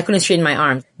literally I couldn't straighten my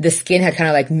arm. The skin had kind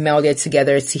of like melded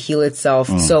together to heal itself.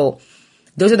 So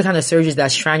those are the kind of surgeries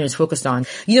that Shriners focused on.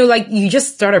 You know, like you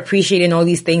just start appreciating all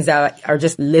these things that are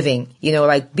just living, you know,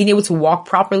 like being able to walk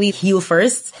properly, heal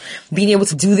first, being able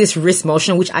to do this wrist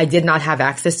motion, which I did not have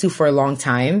access to for a long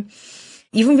time.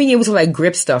 Even being able to like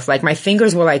grip stuff, like my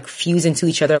fingers were like fused into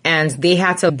each other and they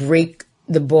had to break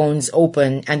the bones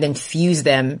open and then fuse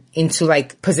them into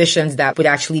like positions that would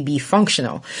actually be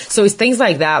functional. So it's things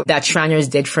like that Shriners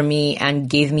did for me and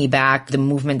gave me back the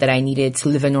movement that I needed to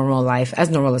live a normal life, as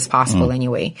normal as possible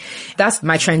anyway. That's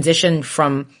my transition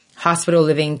from hospital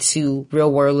living to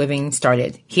real world living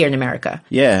started here in America.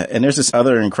 Yeah. And there's this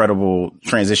other incredible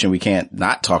transition we can't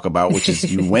not talk about, which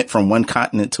is you went from one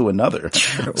continent to another.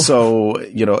 True. So,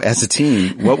 you know, as a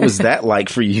teen, what was that like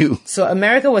for you? So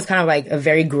America was kind of like a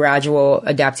very gradual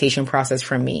adaptation process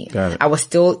for me. I was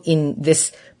still in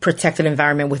this protected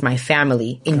environment with my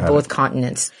family in both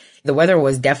continents. The weather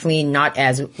was definitely not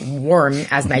as warm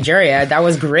as Nigeria. That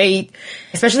was great.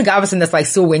 Especially Galveston, that's like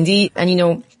so windy. And you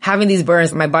know, having these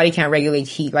burns, my body can't regulate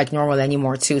heat like normal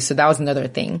anymore too. So that was another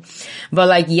thing. But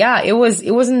like, yeah, it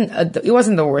wasn't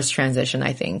the worst transition,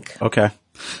 I think. Okay.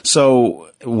 So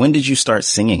when did you start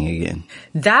singing again?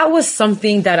 That was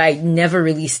something that I never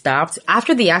really stopped.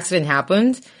 After the accident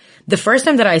happened, the first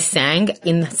time that I sang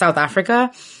in South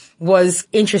Africa was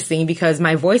interesting because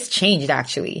my voice changed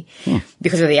actually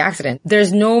because of the accident.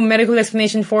 There's no medical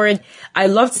explanation for it. I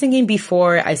loved singing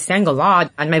before. I sang a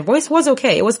lot and my voice was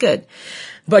okay. It was good.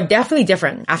 But definitely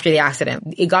different after the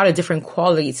accident. It got a different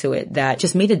quality to it that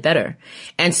just made it better.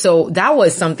 And so that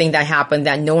was something that happened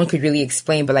that no one could really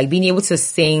explain, but like being able to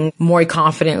sing more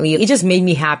confidently, it just made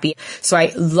me happy. So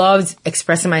I loved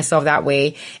expressing myself that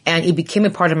way. And it became a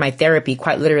part of my therapy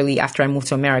quite literally after I moved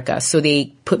to America. So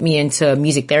they put me into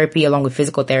music therapy along with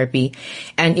physical therapy.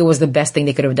 And it was the best thing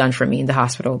they could have done for me in the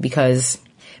hospital because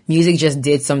music just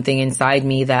did something inside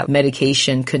me that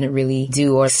medication couldn't really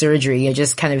do or surgery. It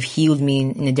just kind of healed me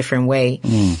in a different way.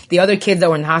 The other kids that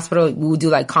were in the hospital, we would do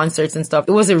like concerts and stuff.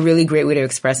 It was a really great way to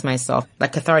express myself,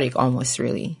 like cathartic almost,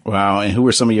 really. Wow. And who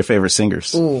were some of your favorite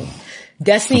singers? Ooh,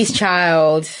 Destiny's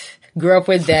Child. Grew up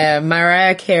with them.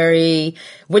 Mariah Carey,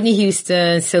 Whitney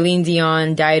Houston, Celine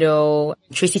Dion, Dido,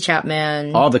 Tracy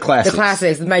Chapman. All the classics. The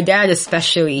classics. My dad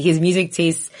especially. His music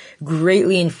taste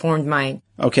greatly informed mine.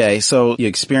 Okay, so you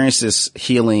experienced this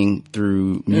healing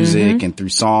through music and through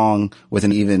song with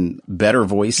an even better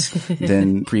voice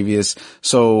than previous.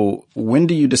 So when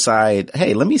do you decide,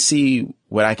 hey, let me see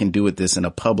what I can do with this in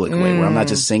a public way where I'm not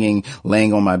just singing,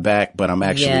 laying on my back, but I'm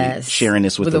actually sharing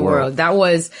this with the world? That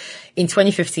was in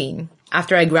 2015.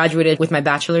 After I graduated with my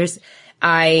bachelor's,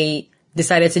 I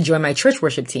decided to join my church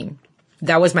worship team.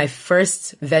 That was my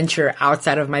first venture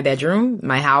outside of my bedroom,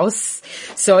 my house.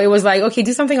 So it was like, okay,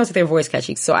 do something else with your voice,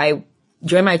 Ketchy. So I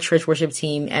joined my church worship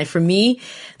team. And for me,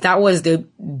 that was the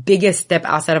biggest step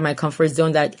outside of my comfort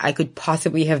zone that I could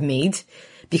possibly have made.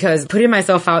 Because putting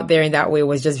myself out there in that way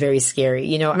was just very scary.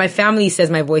 You know, my family says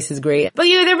my voice is great, but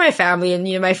you know, they're my family and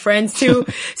you know, my friends too.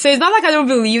 So it's not like I don't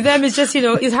believe them. It's just, you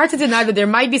know, it's hard to deny that there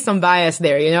might be some bias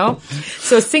there, you know?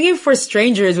 So singing for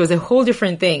strangers was a whole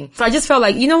different thing. So I just felt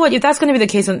like, you know what, if that's going to be the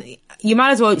case, you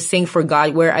might as well sing for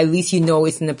God where at least you know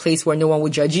it's in a place where no one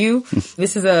would judge you.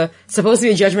 This is supposed to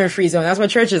be a judgment-free zone. That's what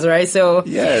church is, right? So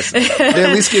yes, they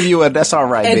at least give you that's all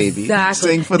right, baby. Exactly.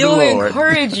 Sing for the They'll Lord.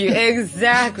 Encourage you.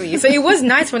 Exactly. So it was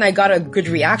nice when I got a good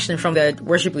reaction from the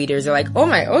worship leaders. They're like, oh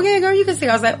my, okay, girl, you can sing.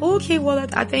 I was like, okay, well,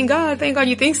 I thank God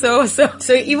you think so.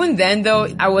 So even then though,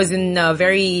 I was in a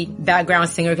very background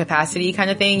singer capacity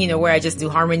kind of thing, you know, where I just do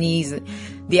harmonies.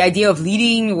 The idea of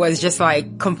leading was just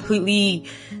like completely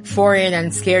foreign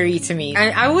and scary to me.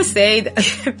 And I would say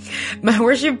that my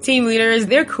worship team leaders,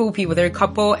 they're cool people. They're a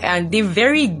couple and they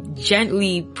very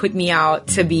gently put me out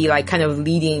to be like kind of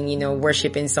leading, you know,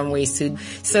 worship in some ways too.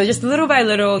 So just little by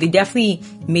little, they definitely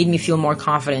made me feel more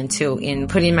confident too in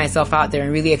putting myself out there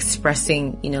and really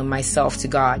expressing, you know, myself to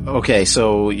God. Okay.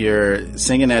 So you're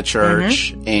singing at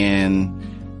church and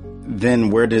then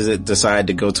where does it decide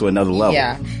to go to another level?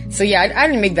 Yeah. So yeah, I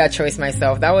didn't make that choice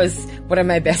myself. That was one of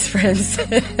my best friends.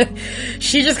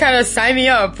 She just kind of signed me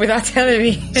up without telling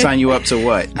me. Sign you up to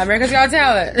what? America's Got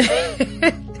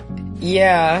Talent.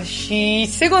 Yeah, she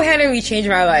single-handedly changed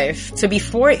my life. So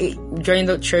before joining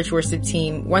the church worship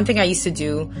team, one thing I used to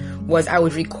do was I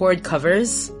would record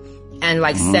covers and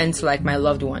like send to like my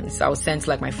loved ones. I would send to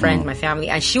like my friends, my family.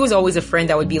 And she was always a friend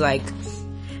that would be like,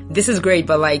 this is great,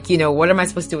 but like, you know, what am I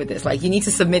supposed to do with this? Like, you need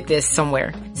to submit this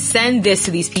somewhere. Send this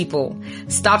to these people.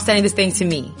 Stop sending this thing to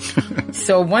me.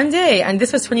 So one day, and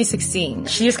this was 2016,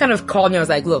 she just kind of called me. I was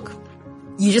like, look,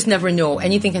 you just never know.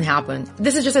 Anything can happen.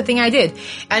 This is just a thing I did.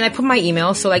 And I put my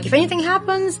email. So like, if anything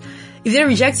happens, if they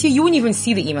reject you, you wouldn't even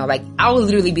see the email. Like, I will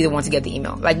literally be the one to get the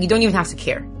email. Like, you don't even have to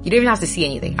care. You don't even have to see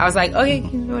anything. I was like, okay,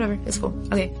 whatever. It's cool.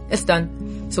 Okay, it's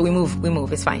done. So we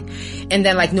move. It's fine. And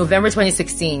then like November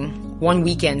 2016, one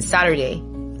weekend, Saturday,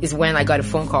 is when I got a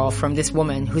phone call from this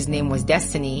woman whose name was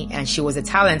Destiny, and she was a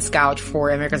talent scout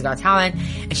for America's Got Talent,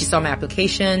 and she saw my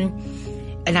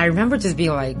application. And I remember just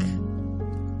being like,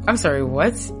 I'm sorry,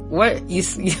 what? What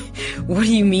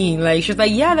do you mean? Like, she was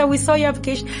like, yeah, that we saw your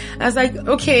application. I was like,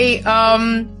 okay,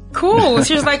 cool.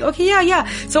 She was like, okay, yeah.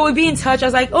 So we'll be in touch. I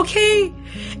was like, okay.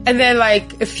 And then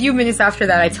like a few minutes after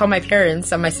that, I tell my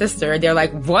parents and my sister, they're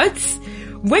like, what?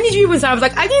 When did you even sign? I was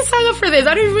like, I didn't sign up for this.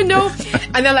 I don't even know.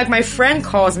 And then like my friend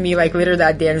calls me like later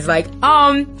that day and is like,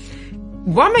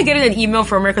 why am I getting an email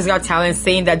from America's Got Talent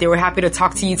saying that they were happy to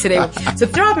talk to you today? So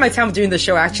throughout my time during the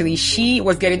show, actually, she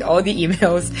was getting all the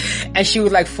emails and she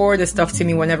would like forward the stuff to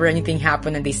me whenever anything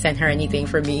happened and they sent her anything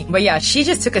for me. But yeah, she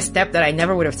just took a step that I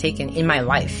never would have taken in my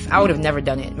life. I would have never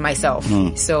done it myself.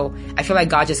 So I feel like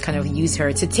God just kind of used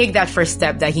her to take that first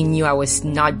step that he knew I was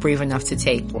not brave enough to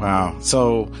take. Wow.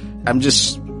 So I'm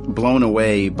just blown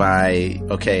away by,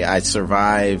 okay, I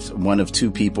survived one of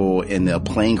two people in a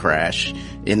plane crash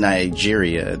in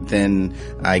Nigeria. Then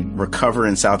I recover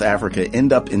in South Africa,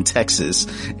 end up in Texas,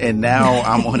 and now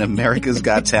I'm on America's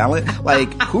Got Talent.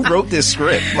 Like, who wrote this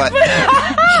script? Like,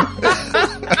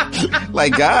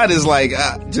 like God is like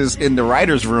just in the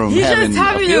writer's room. He's having just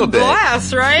having a a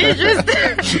blast, right?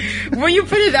 Just when you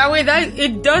put it that way, that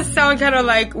it does sound kind of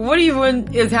like, what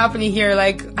even is happening here?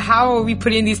 Like, how are we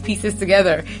putting these pieces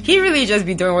together? He really just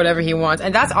be doing whatever he wants,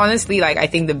 and that's honestly like I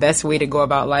think the best way to go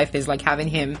about life is like having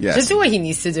him just do what he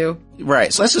needs to do.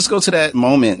 Right. So let's just go to that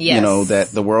moment, you know, that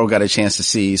the world got a chance to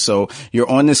see. So you're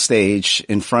on this stage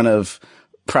in front of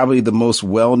probably the most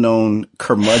well-known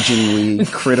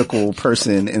curmudgeonly critical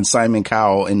person in Simon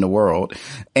Cowell in the world.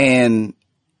 And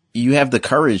you have the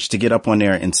courage to get up on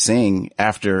there and sing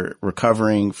after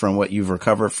recovering from what you've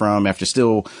recovered from, after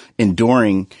still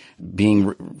enduring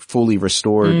being fully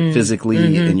restored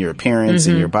physically in your appearance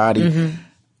and your body.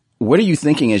 What are you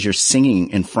thinking as you're singing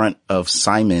in front of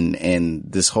Simon and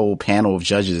this whole panel of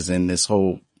judges and this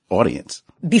whole audience?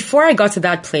 Before I got to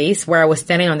that place where I was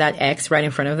standing on that X right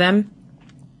in front of them,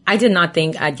 I did not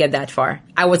think I'd get that far.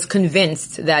 I was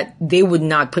convinced that they would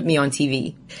not put me on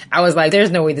TV. I was like, there's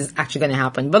no way this is actually going to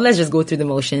happen, but let's just go through the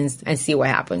motions and see what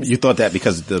happens. You thought that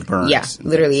because of the burns? Yeah,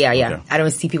 literally, yeah. Okay. I don't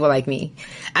see people like me.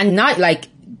 And not like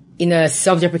in a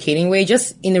self-deprecating way,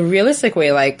 just in a realistic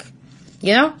way, like,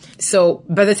 you know? So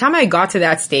by the time I got to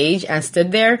that stage and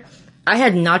stood there, I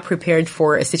had not prepared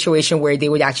for a situation where they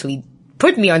would actually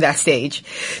put me on that stage.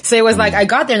 So it was like, I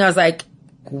got there and I was like,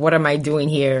 what am I doing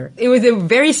here? It was a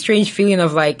very strange feeling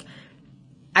of like,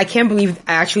 I can't believe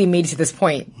I actually made it to this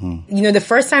point. You know, the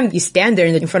first time you stand there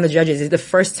in front of judges is the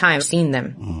first time I've seen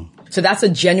them. So that's a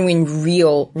genuine,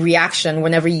 real reaction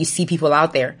whenever you see people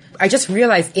out there. I just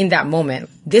realized in that moment,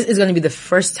 this is going to be the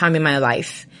first time in my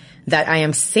life that I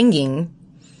am singing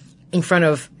in front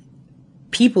of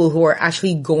people who are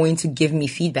actually going to give me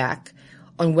feedback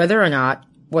on whether or not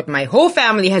what my whole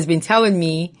family has been telling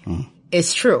me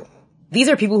is true. These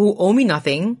are people who owe me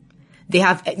nothing. They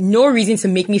have no reason to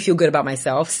make me feel good about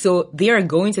myself. So they are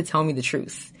going to tell me the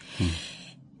truth.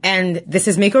 And this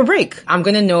is make or break. I'm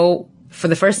going to know for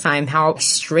the first time how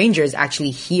strangers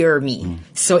actually hear me.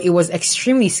 So it was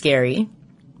extremely scary.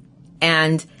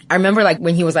 And I remember like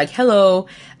when he was like, hello.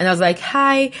 And I was like,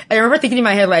 hi. And I remember thinking in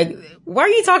my head, like, why are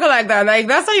you talking like that? Like,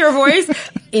 that's not your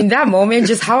voice. In that moment,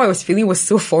 just how I was feeling was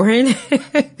so foreign.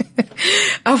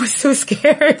 I was so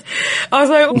scared. I was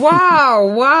like,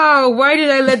 wow, why did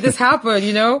I let this happen,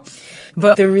 you know?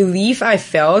 But the relief I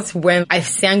felt when I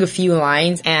sang a few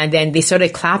lines and then they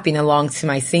started clapping along to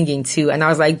my singing too. And I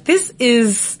was like, this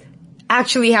is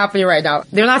actually happening right now.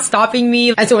 They're not stopping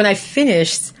me. And so when I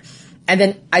finished and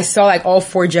then I saw like all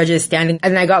four judges standing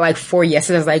and I got like 4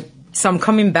 yeses, I was like, so I'm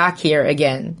coming back here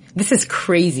again. This is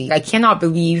crazy. I cannot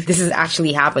believe this is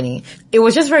actually happening. It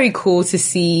was just very cool to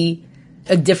see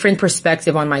a different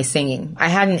perspective on my singing. I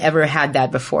hadn't ever had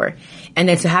that before. And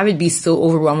then to have it be so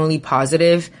overwhelmingly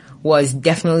positive was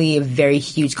definitely a very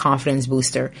huge confidence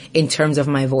booster in terms of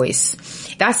my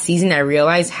voice. That season, I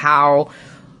realized how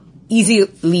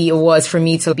easily it was for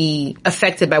me to be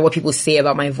affected by what people say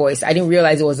about my voice. I didn't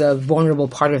realize it was a vulnerable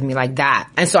part of me like that.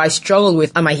 And so I struggled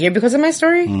with, am I here because of my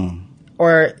story?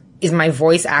 Or is my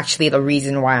voice actually the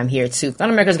reason why I'm here too? Not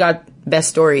America's Got Best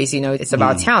Stories, it's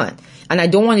about talent. And I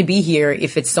don't want to be here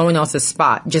if it's someone else's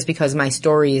spot just because my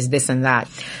story is this and that.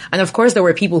 And of course, there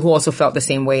were people who also felt the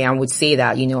same way and would say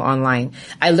that, online.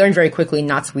 I learned very quickly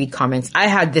not to read comments. I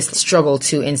had this struggle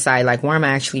too inside, like, why am I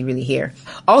actually really here?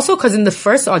 Also, because in the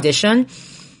first audition,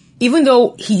 even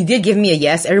though he did give me a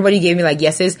yes, everybody gave me like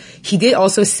yeses, he did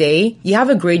also say, you have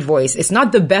a great voice. It's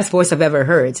not the best voice I've ever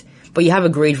heard, but you have a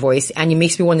great voice and it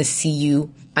makes me want to see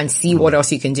you and see what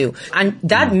else you can do. And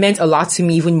that meant a lot to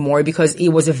me even more because it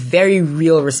was a very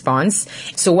real response.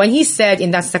 So when he said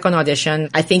in that second audition,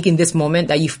 I think in this moment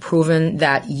that you've proven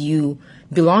that you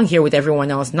belong here with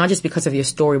everyone else, not just because of your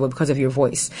story, but because of your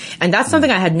voice. And that's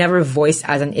something I had never voiced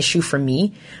as an issue for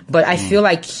me, but I feel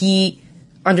like he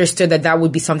understood that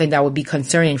would be something that would be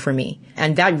concerning for me.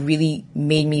 And that really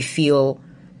made me feel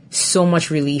so much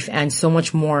relief and so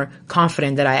much more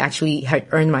confident that I actually had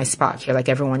earned my spot here like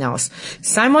everyone else.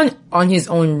 Simon on his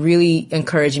own really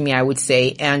encouraged me, I would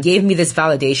say, and gave me this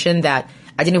validation that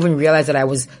I didn't even realize that I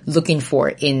was looking for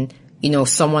in,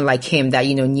 someone like him that,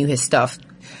 knew his stuff.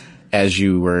 As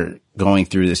you were going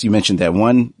through this, you mentioned that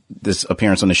one, this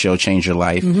appearance on the show changed your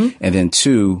life. And then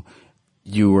two,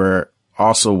 you were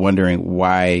also wondering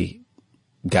why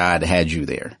God had you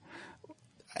there.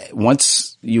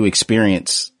 Once you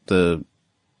experience the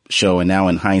show and now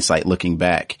in hindsight looking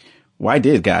back, why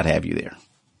did God have you there?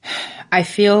 I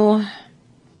feel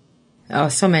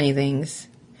so many things.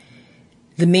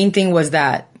 The main thing was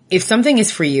that if something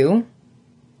is for you,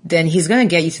 then he's going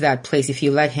to get you to that place if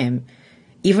you let him,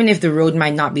 even if the road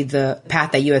might not be the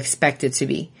path that you expect it to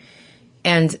be.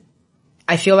 And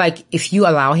I feel like if you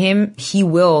allow him, he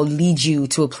will lead you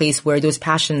to a place where those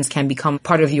passions can become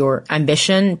part of your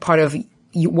ambition, part of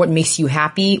what makes you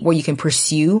happy, what you can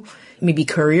pursue, maybe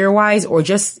career-wise, or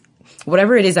just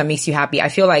whatever it is that makes you happy. I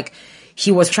feel like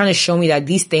he was trying to show me that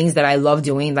these things that I love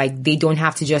doing, like, they don't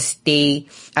have to just stay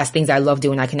as things I love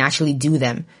doing. I can actually do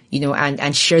them,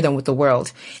 and share them with the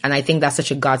world. And I think that's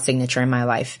such a God signature in my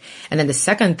life. And then the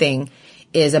second thing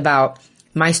is about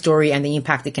my story and the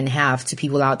impact it can have to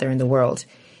people out there in the world.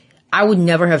 I would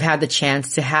never have had the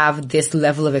chance to have this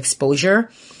level of exposure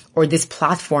or this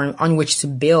platform on which to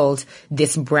build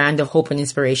this brand of hope and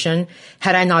inspiration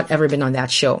had I not ever been on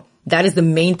that show. That is the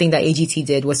main thing that AGT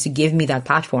did, was to give me that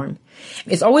platform.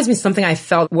 It's always been something I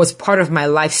felt was part of my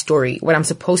life story, what I'm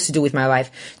supposed to do with my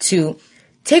life, to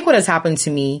take what has happened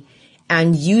to me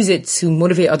and use it to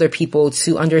motivate other people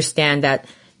to understand that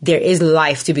there is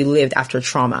life to be lived after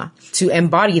trauma, to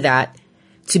embody that,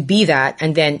 to be that,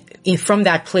 and then from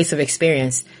that place of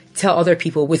experience, tell other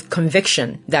people with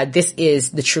conviction that this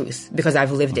is the truth because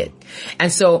I've lived it.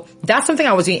 And so that's something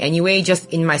I was doing anyway,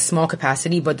 just in my small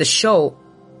capacity, but the show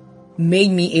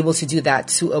made me able to do that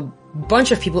to a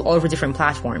bunch of people all over different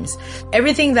platforms.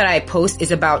 Everything that I post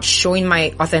is about showing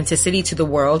my authenticity to the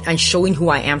world and showing who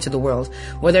I am to the world,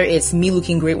 whether it's me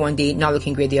looking great one day, not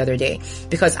looking great the other day,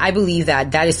 because I believe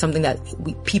that is something that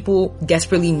people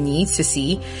desperately need to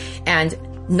see, and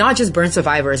not just burn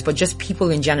survivors, but just people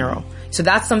in general. So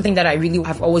that's something that I really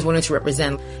have always wanted to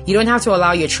represent. You don't have to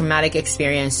allow your traumatic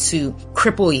experience to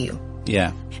cripple you.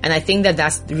 Yeah. And I think that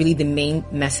that's really the main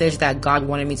message that God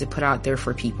wanted me to put out there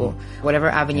for people, whatever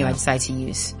avenue I decide to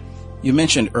use. You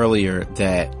mentioned earlier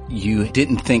that you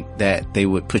didn't think that they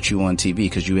would put you on TV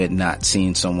because you had not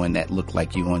seen someone that looked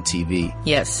like you on TV.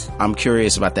 Yes. I'm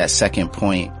curious about that second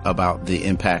point about the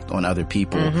impact on other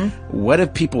people. What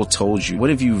have people told you? What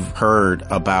have you heard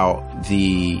about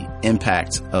the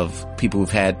impact of people who've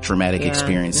had traumatic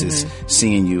experiences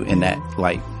seeing you in that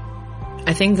light?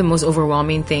 I think the most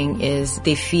overwhelming thing is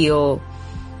they feel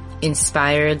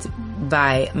inspired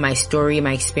by my story,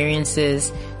 my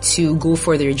experiences, to go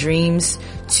for their dreams,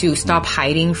 to stop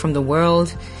hiding from the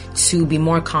world, to be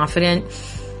more confident.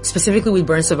 Specifically with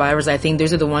burn survivors, I think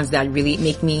those are the ones that really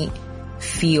make me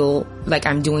feel like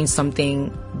I'm doing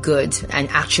something good and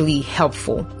actually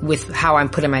helpful with how I'm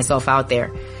putting myself out there.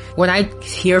 When I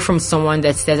hear from someone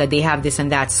that says that they have this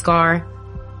and that scar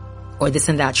or this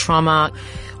and that trauma,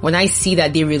 when I see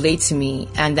that they relate to me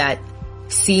and that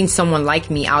seeing someone like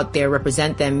me out there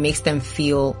represent them makes them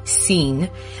feel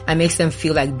seen and makes them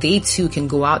feel like they too can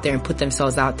go out there and put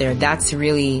themselves out there, that's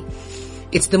really,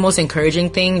 it's the most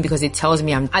encouraging thing because it tells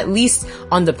me I'm at least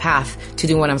on the path to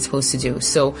do what I'm supposed to do.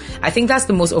 So I think that's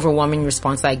the most overwhelming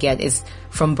response I get is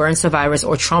from burn survivors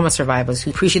or trauma survivors who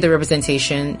appreciate the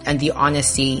representation and the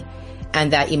honesty,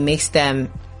 and that it makes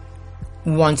them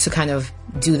want to kind of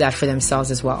do that for themselves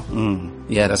as well.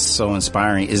 Yeah, that's so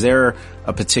inspiring. Is there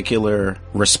a particular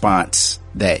response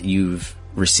that you've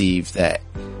received that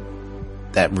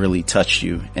really touched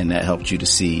you and that helped you to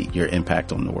see your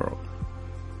impact on the world?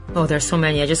 Oh, there's so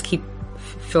many. I just keep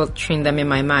filtering them in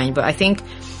my mind. But I think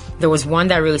there was one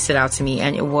that really stood out to me,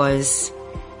 and it was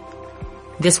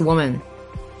this woman.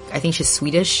 I think she's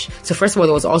Swedish. So first of all,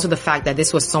 there was also the fact that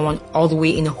this was someone all the way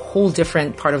in a whole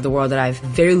different part of the world that I have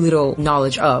very little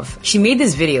knowledge of. She made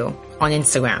this video on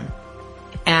Instagram,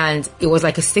 and it was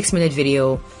like a 6-minute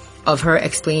video of her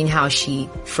explaining how she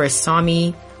first saw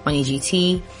me on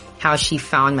AGT, how she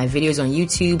found my videos on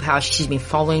YouTube, how she's been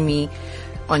following me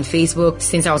on Facebook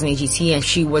since I was in AGT, and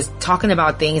she was talking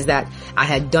about things that I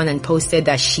had done and posted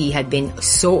that she had been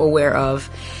so aware of,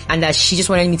 and that she just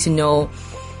wanted me to know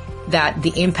that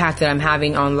the impact that I'm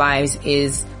having on lives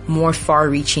is more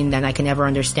far-reaching than I can ever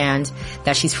understand,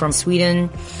 that she's from Sweden,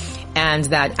 and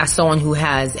that as someone who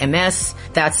has MS,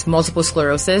 that's multiple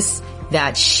sclerosis,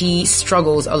 that she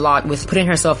struggles a lot with putting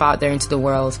herself out there into the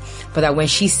world, but that when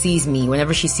she sees me,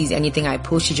 whenever she sees anything I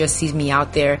post, she just sees me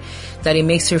out there, that it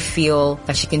makes her feel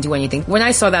that she can do anything. When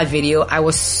I saw that video, I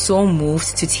was so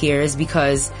moved to tears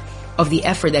because of the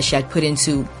effort that she had put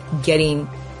into getting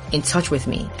in touch with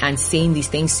me and saying these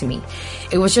things to me.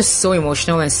 It was just so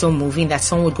emotional and so moving that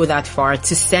someone would go that far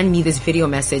to send me this video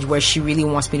message where she really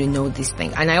wants me to know these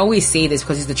things. And I always say this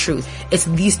because it's the truth. It's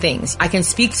these things. I can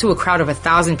speak to a crowd of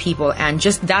 1,000 people, and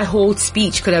just that whole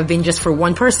speech could have been just for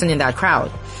one person in that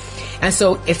crowd. And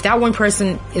so if that one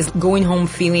person is going home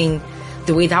feeling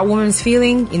the way that woman's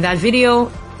feeling in that video,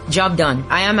 job done.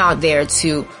 I am out there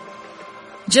to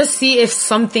just see if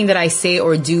something that I say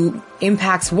or do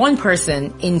impacts one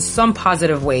person in some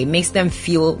positive way, makes them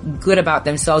feel good about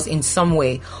themselves in some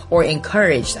way, or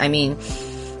encouraged. I mean,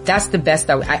 that's the best.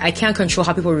 I can't control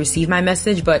how people receive my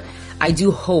message, but I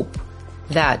do hope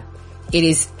that it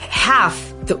is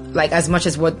half, as much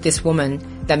as what this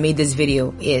woman that made this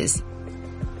video is.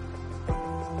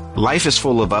 Life is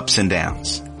full of ups and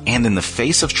downs, and in the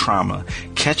face of trauma,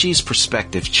 Kechi's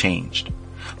perspective changed.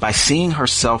 By seeing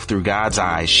herself through God's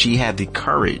eyes, she had the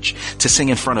courage to sing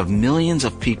in front of millions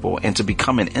of people and to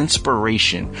become an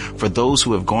inspiration for those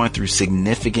who have gone through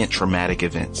significant traumatic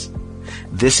events.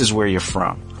 This is Where You're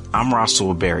From. I'm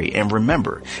Rasul Berry, and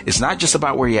remember, it's not just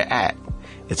about where you're at,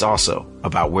 it's also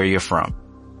about where you're from.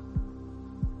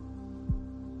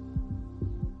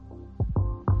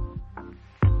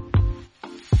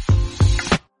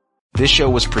 This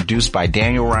show was produced by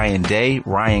Daniel Ryan Day,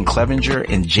 Ryan Clevenger,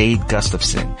 and Jade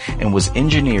Gustafson, and was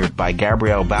engineered by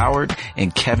Gabrielle Ballard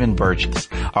and Kevin Burgess.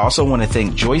 I also want to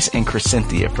thank Joyce and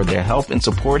Crescentia for their help in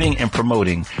supporting and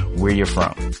promoting Where You're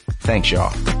From. Thanks,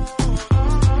 y'all.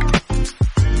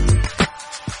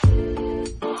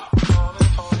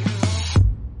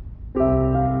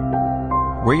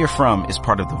 Where You're From is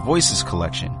part of the Voices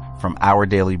collection from Our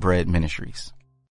Daily Bread Ministries.